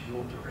to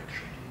your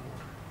direction,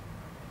 Lord,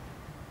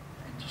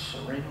 and to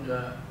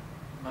surrender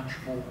much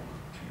more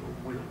to your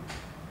will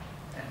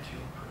and to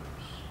your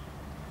purpose.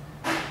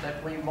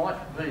 That we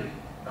might be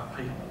a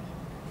people,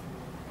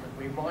 that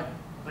we might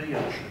be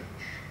a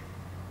church,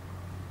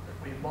 that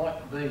we might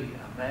be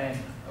a man,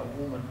 a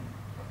woman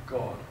of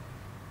God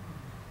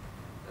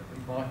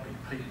might be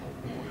people,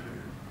 Lord,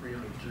 who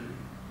really do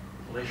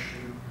bless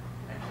you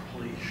and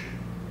please you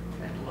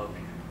and love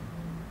you.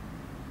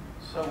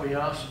 So we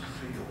ask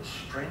for your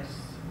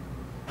strength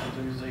to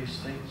do these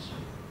things.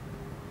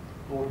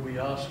 Lord, we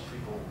ask for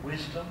your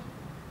wisdom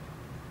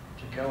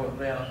to go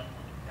about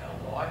our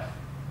life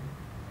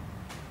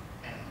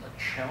and the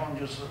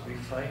challenges that we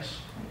face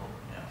in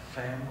our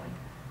family,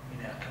 in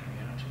our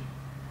community,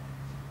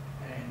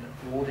 and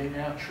Lord, in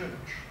our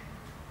church.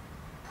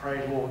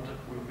 Pray, Lord, that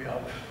we'll be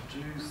able to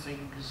do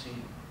things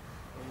in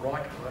the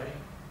right way,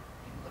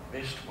 in the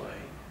best way,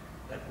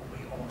 that will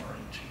be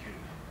honouring to you.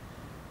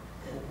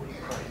 Lord, we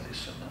pray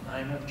this in the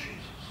name of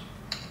Jesus.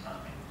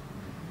 Amen.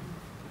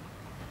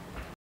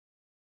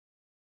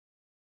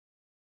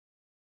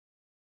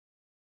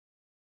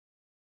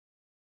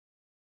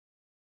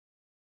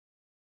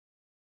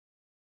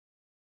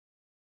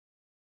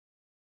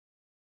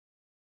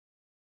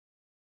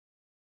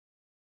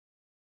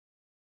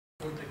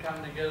 Good to come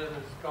together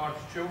as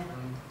God's children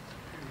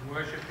to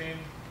worship Him,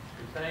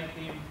 to thank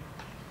Him,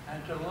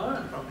 and to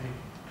learn from Him.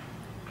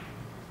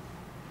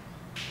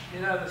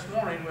 You know, this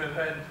morning we've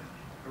had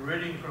a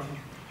reading from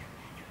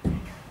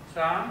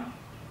Psalm.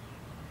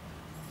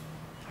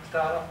 To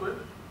start off with,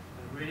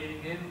 a reading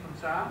again from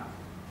Psalm.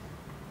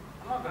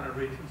 I'm not going to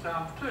read from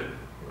Psalms 2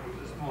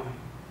 this morning.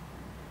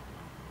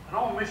 An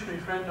old missionary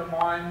friend of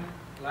mine,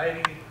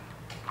 lady,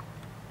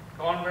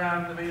 gone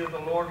round to be with the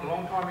Lord a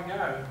long time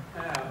ago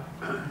now,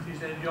 she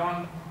said,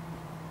 John,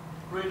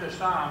 read a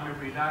psalm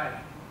every day.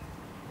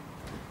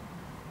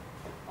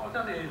 I was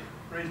only a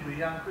reasonably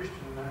young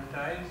Christian in those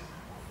days.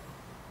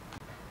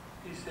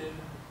 He said,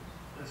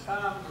 the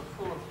psalms are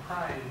full of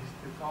praise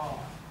to God.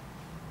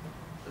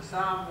 The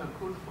psalms are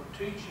good for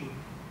teaching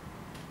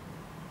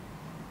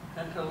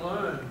and to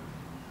learn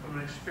from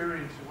an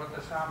experience of what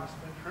the psalmist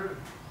went through.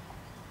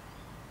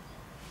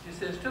 He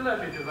said, still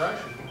have your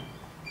devotion.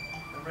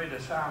 Read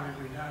a psalm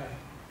every day.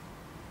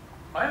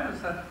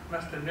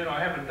 Must admit I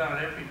haven't done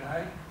it every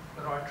day,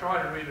 but I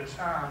try to read a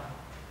psalm,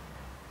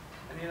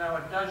 and you know,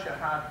 it does your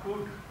heart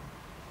good.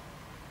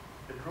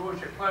 It draws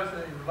you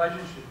closer in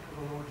relationship to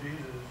the Lord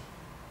Jesus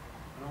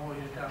and all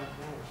He's done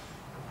for us.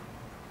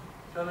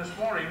 So this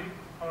morning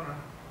I want to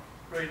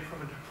read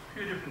from a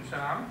few different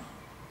psalms.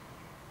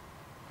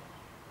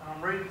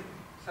 I'm reading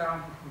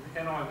Psalm from the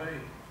NIV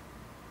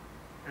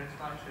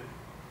translation.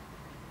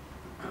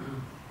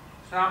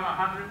 Psalm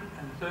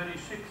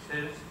 136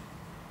 says,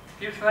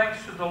 give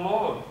thanks to the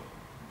Lord,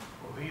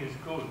 for He is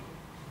good.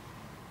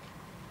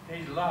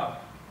 His love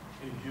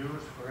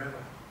endures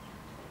forever.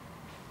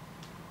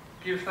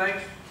 Give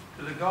thanks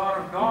to the God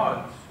of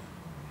gods.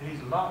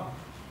 His love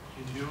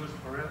endures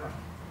forever.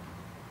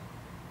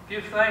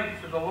 Give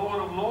thanks to the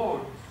Lord of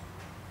lords.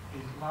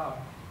 His love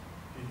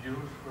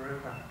endures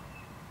forever.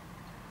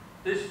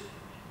 This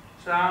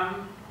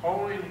psalm,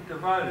 wholly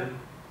devoted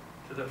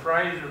to the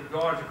praise of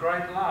God's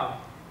great love.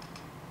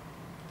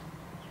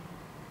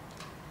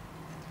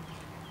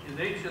 In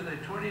each of the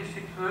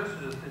 26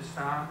 verses of this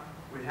psalm,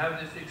 we have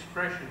this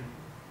expression,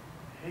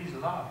 His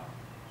love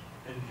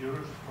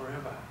endures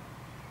forever.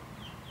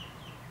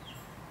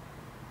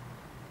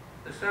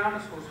 The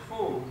psalmist was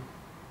full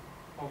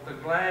of the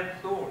glad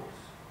thoughts.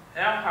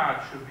 Our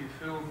hearts should be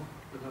filled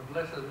with a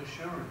blessed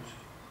assurance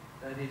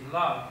that His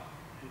love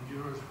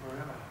endures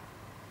forever.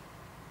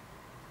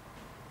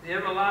 The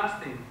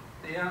everlasting,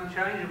 the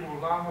unchangeable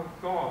love of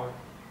God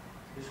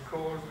is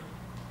cause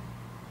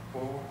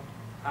for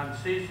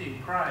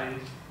unceasing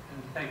praise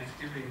and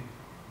thanksgiving.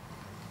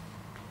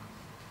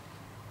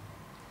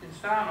 In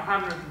Psalm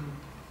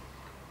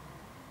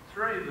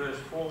 103 verse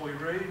 4 we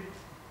read,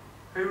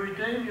 who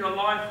redeemed your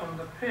life from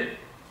the pit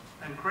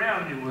and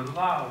crowned you with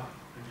love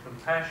and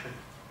compassion.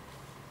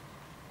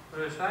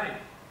 Verse 8,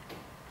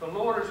 the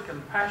Lord is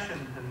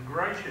compassionate and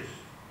gracious,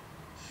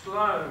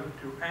 slow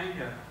to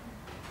anger,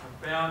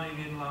 abounding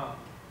in love.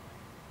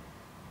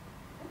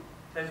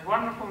 As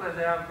wonderful as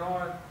our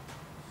God's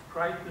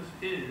greatness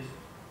is,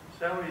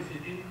 so is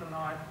His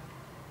infinite,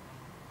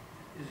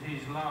 is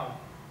His love.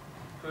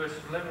 Verse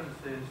 11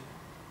 says,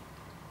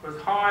 as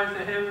high as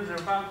the heavens are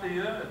above the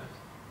earth,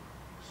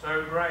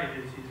 so great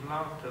is His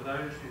love to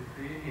those who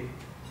fear Him.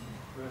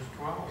 Verse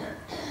 12,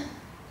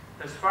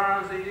 as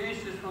far as the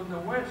east is from the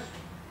west,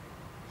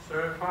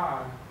 so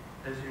far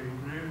as He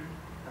removed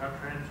our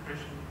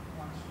transgression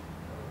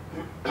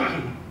from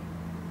us.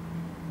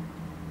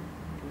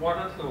 What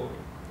a thought!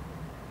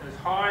 As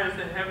high as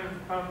the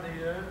heavens above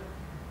the earth,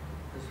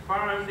 as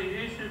far as the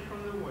east is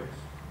from the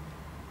west.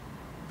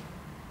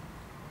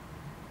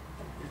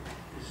 It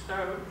is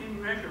so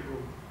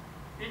immeasurable,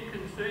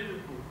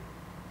 inconceivable.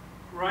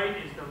 Great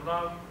is the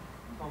love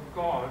of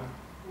God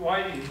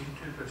waiting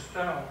to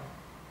bestow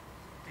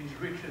His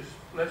richest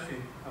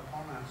blessing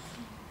upon us.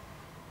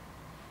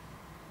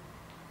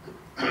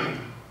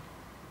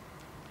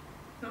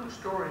 Little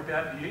story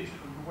about the east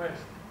from the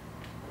west.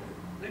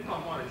 I think I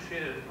might have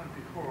shared it once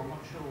before, I'm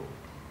not sure.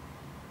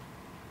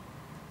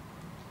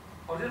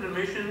 I was in a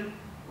mission,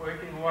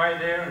 working away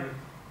there, and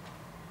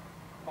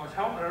I was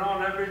helping an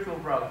old Aboriginal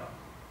brother.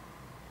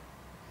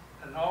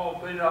 an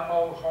old beat up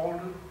old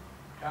Holden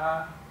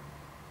car,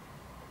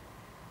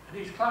 and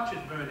his clutch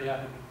had burned out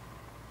of it.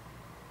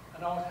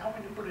 And I was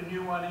helping to put a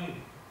new one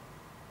in.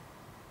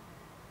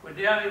 We're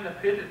down in the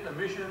pit at the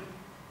mission,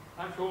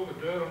 dumped all the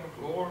dirt on the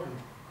floor and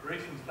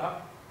grease and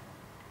stuff.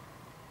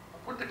 I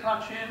put the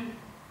clutch in,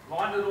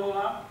 lined it all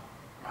up.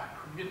 I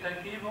couldn't get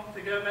that gearbox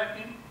to go back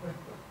in.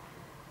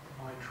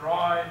 I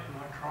tried and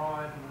I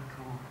tried and I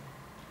tried.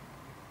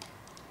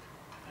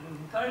 And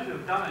those who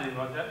have done anything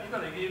like that, you've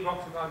got a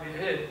gearbox above your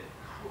head.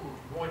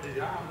 Ooh, boy, did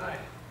your arms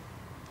ache.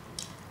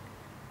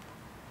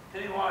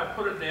 Anyway, I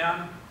put it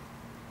down.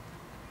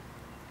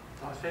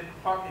 I said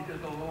quietly to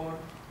the Lord,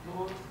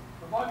 Lord,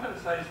 have I got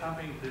to say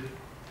something to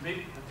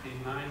Mick, that's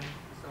his name,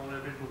 this old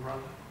Aboriginal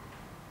brother?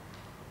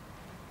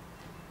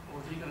 Or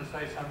is he going to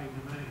say something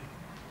to me?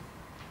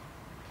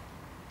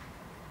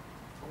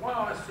 But when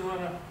I was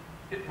sort of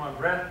get my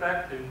breath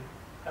back to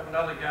have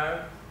another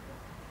go,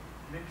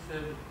 Mick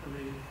said to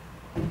me,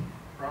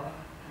 brother,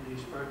 and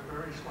he spoke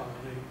very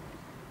slowly,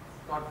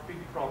 got a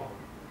big problem.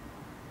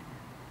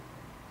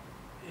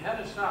 He had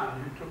a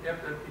son who took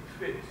epileptic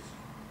fits,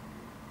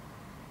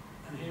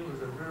 and he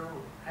was a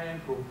real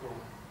handful for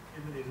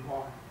him and his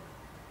wife.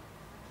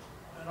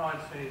 And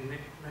I'd seen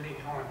Mick many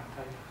times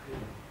take a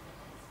fit.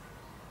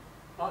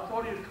 I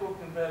thought he was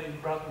talking about his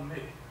brother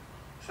Mick,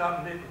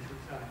 son Mick, I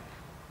should say.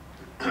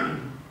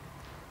 And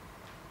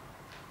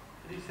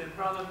he said,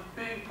 brother,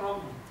 big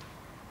problem.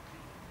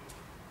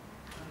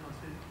 And I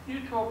said,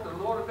 you talk to the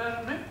Lord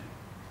about it, Mick?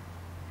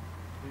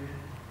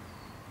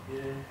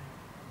 Yeah.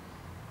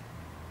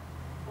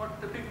 What's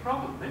the big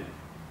problem, Mick?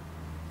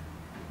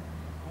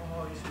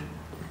 Oh, he said,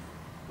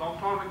 long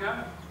time ago.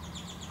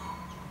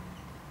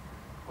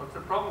 What's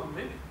the problem,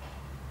 Mick? He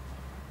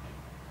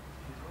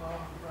said,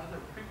 oh, brother,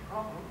 big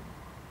problem.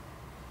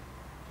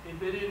 He'd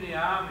been in the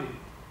army,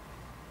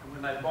 and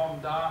when they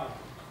bombed Darwin,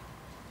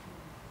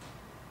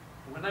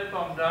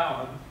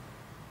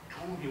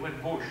 he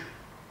went bush,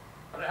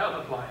 but a hell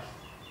of a place.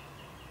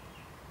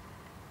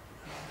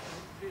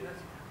 Gee,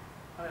 that's,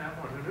 I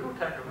was a little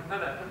tackle when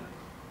that happened.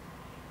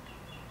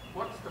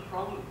 What's the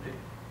problem, Mick?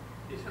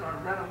 He said, I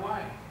ran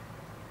away.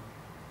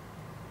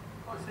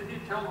 I said, you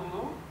tell the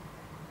Lord?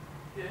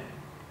 Yeah.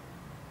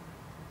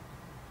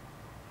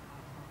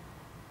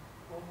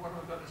 Well, what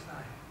have I got to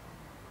say?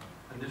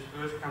 And this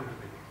verse come to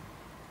me.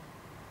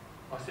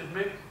 I said,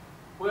 Mick,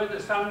 where did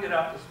the sun get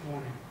up this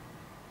morning?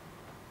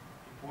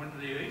 He pointed to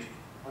the east.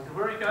 I said,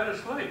 where did he go to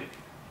sleep?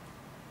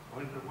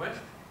 Pointed to the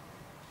west.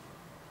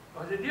 I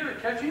said, do you ever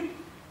catch him?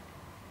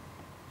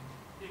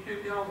 You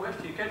keep the old west,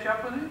 do you catch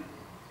up with him?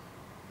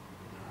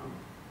 No.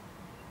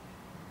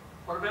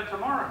 What about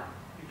tomorrow?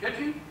 You catch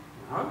him?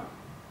 No.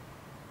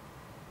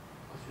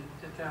 I said,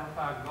 that's how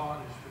far God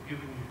has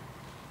forgiven you.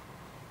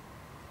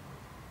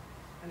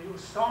 And he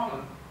was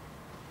silent.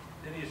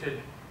 Then he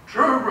said,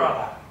 true,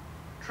 brother,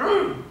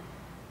 true.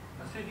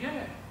 I said,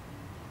 yeah.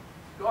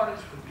 God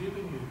has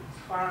forgiven you as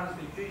far as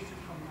the east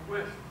is from the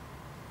west.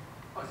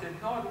 I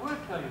said, God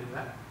won't tell you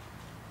that.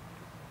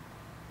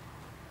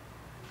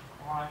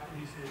 Quiet,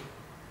 and he said,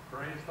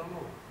 praise the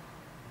Lord.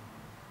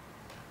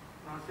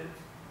 And I said,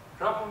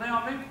 trouble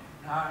now, Mick?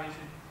 No, he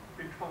said,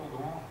 big trouble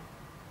go on.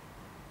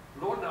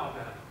 The Lord know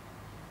about it.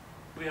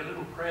 We had a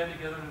little prayer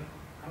together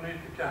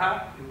underneath the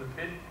car in the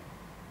pit,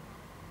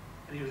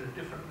 and he was a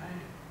different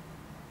man.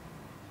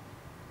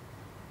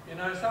 You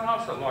know, some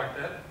of us are like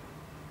that.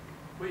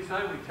 We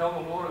say we tell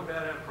the Lord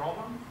about our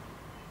problems,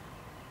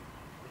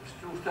 but it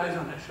still stays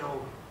on that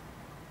shoulder.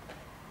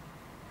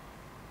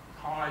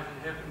 High as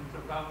the heavens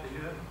above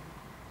the earth.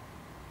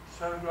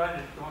 So great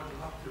is God's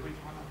love to each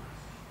one of us.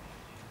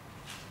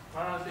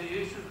 Far as the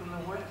east is from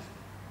the west,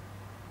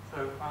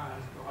 so far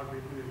has God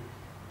removed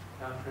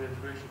our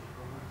transgressions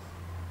from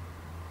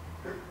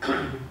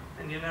us.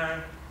 And you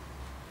know,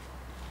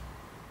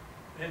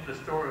 in the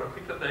story, I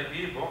picked up that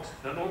gearbox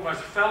and it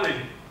almost fell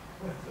in.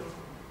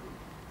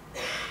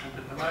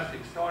 But the most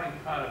exciting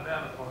part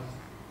about it was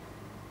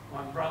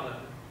my brother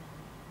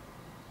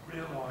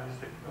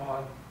realised that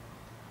God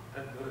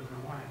had burden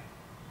away.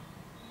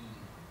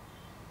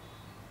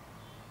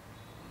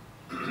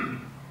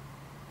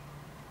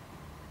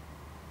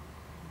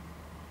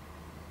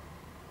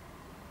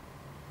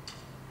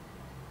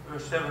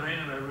 Verse 17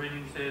 of our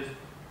reading says,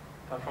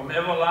 but from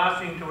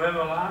everlasting to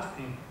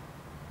everlasting,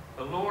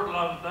 the Lord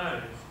loves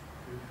those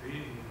who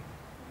fear him.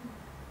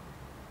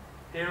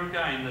 Here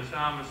again the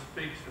psalmist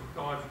speaks of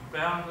God's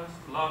boundless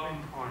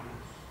loving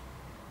kindness.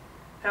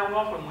 How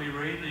often we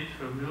read these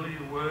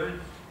familiar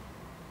words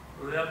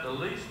without the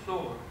least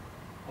thought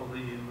of the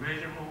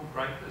immeasurable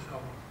greatness of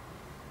them.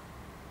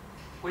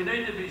 We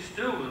need to be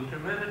still and to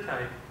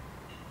meditate,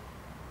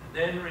 and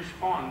then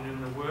respond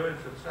in the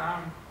words of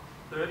Psalm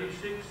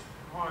 36:5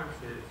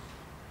 says,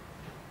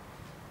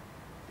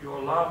 Your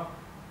love,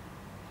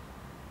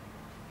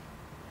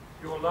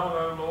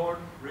 O Lord,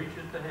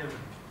 reaches the heavens.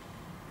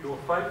 Your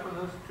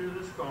faithfulness to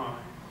the sky.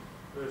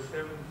 Verse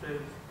 7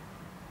 says,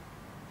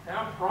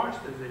 how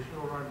priceless is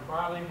your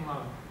unfailing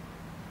love.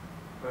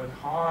 Both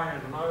high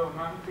and low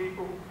among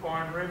people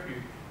find refuge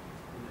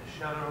in the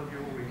shadow of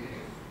your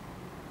wings.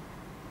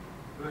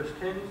 Verse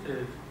 10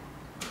 says,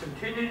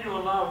 continue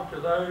your love to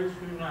those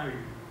who know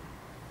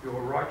you,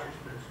 your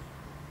righteousness,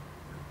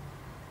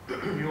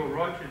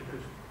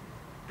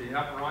 the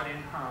upright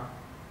in heart.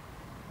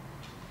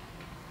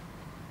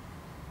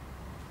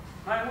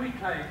 May we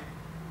take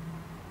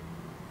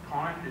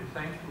time to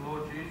thank the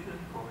Lord Jesus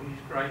for his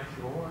great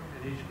joy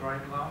and his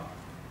great love,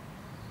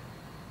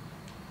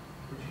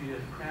 which he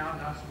has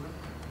crowned us with,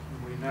 and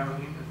we know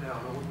him as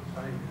our Lord and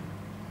Saviour.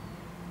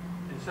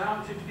 In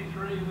Psalm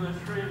 63, verse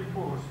 3 and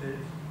 4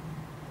 says,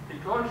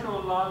 because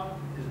your love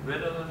is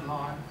better than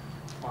life,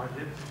 my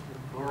lips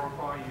will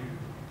glorify you.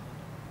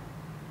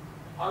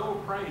 I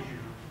will praise you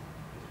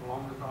as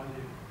long as I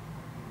live.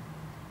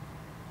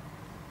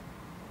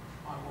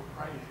 I will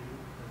praise you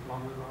as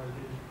long as I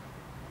live.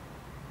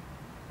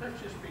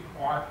 Let's just be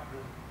quiet for a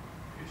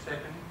few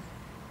seconds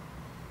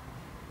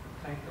and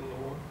thank the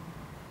Lord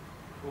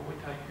before we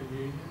take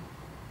communion,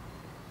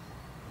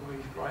 for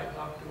his great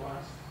love to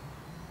us,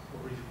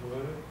 for his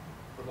word,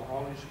 for the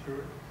Holy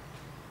Spirit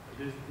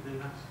that is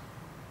within us.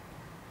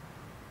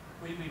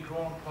 We be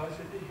drawn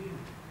closer to him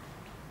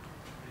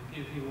and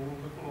give him all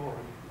the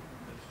glory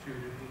that's due to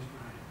his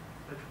name.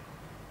 Let's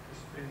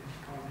just spend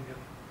time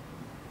together.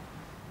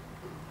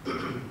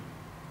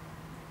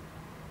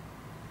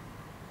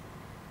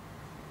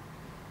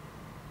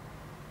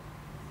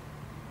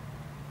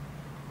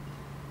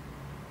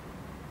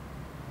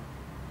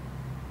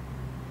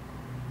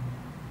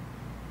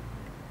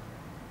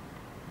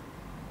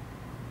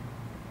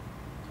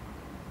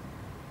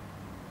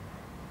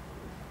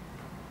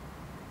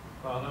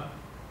 Father,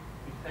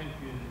 we thank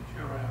you that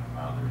you're our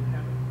Father in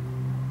heaven.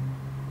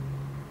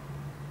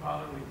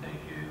 Father, we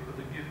thank you for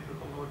the gift of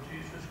the Lord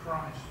Jesus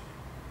Christ,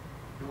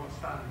 your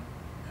Son,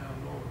 our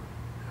Lord,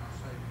 our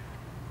Saviour.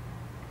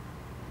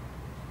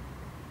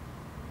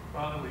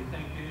 Father, we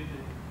thank you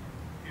that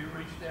you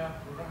reached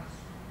out for us.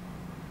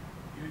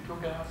 You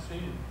took our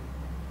sin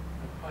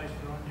and placed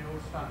it on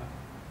your Son,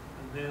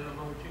 and there the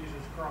Lord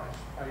Jesus Christ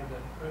paid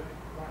that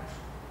perfect price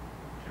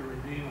to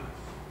redeem us,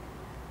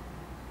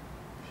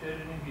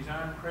 shedding his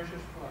own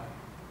precious blood,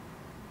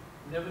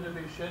 never to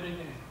be shed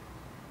again.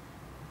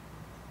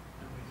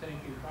 And we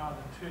thank you,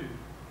 Father, too,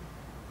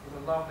 for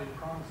the lovely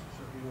promises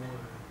of your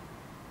word.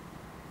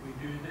 We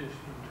do this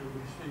until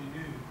we see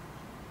you,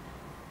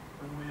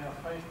 when we are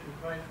face to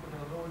face with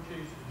our Lord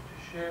Jesus, to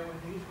share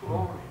with his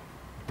glory.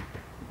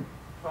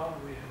 Father,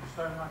 we have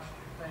so much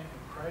to thank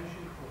and praise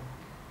you for.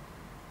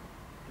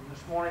 And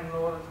this morning,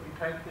 Lord, as we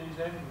take these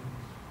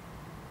elements,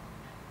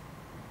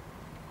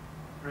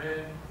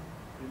 bread,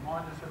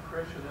 remind us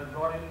afresh of that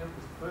body that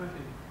was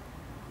perfect.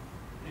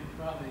 And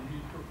Father, you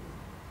took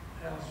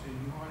our sin,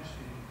 my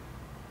sin,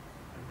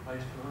 and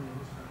placed it on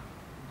your Son.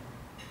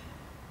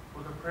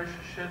 For the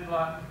precious shed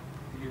blood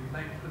that you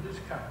thank for this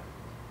cup,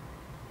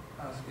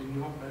 asking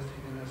your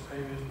blessing in our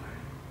Saviour's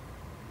name.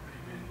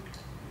 Amen.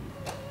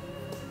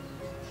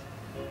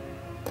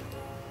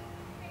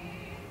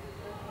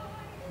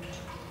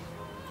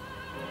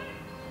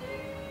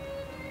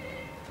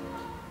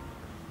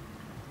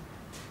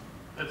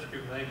 Let's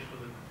give thanks for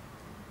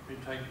we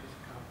take this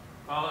cup.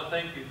 Father,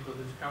 thank you for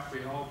this cup we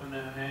hold in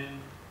our hand.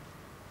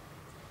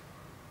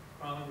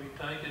 Father, we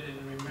take it in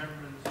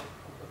remembrance of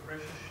the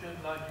precious shed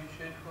blood you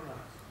shed for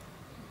us.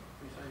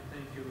 We say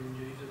thank you in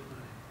Jesus'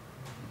 name.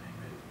 Amen.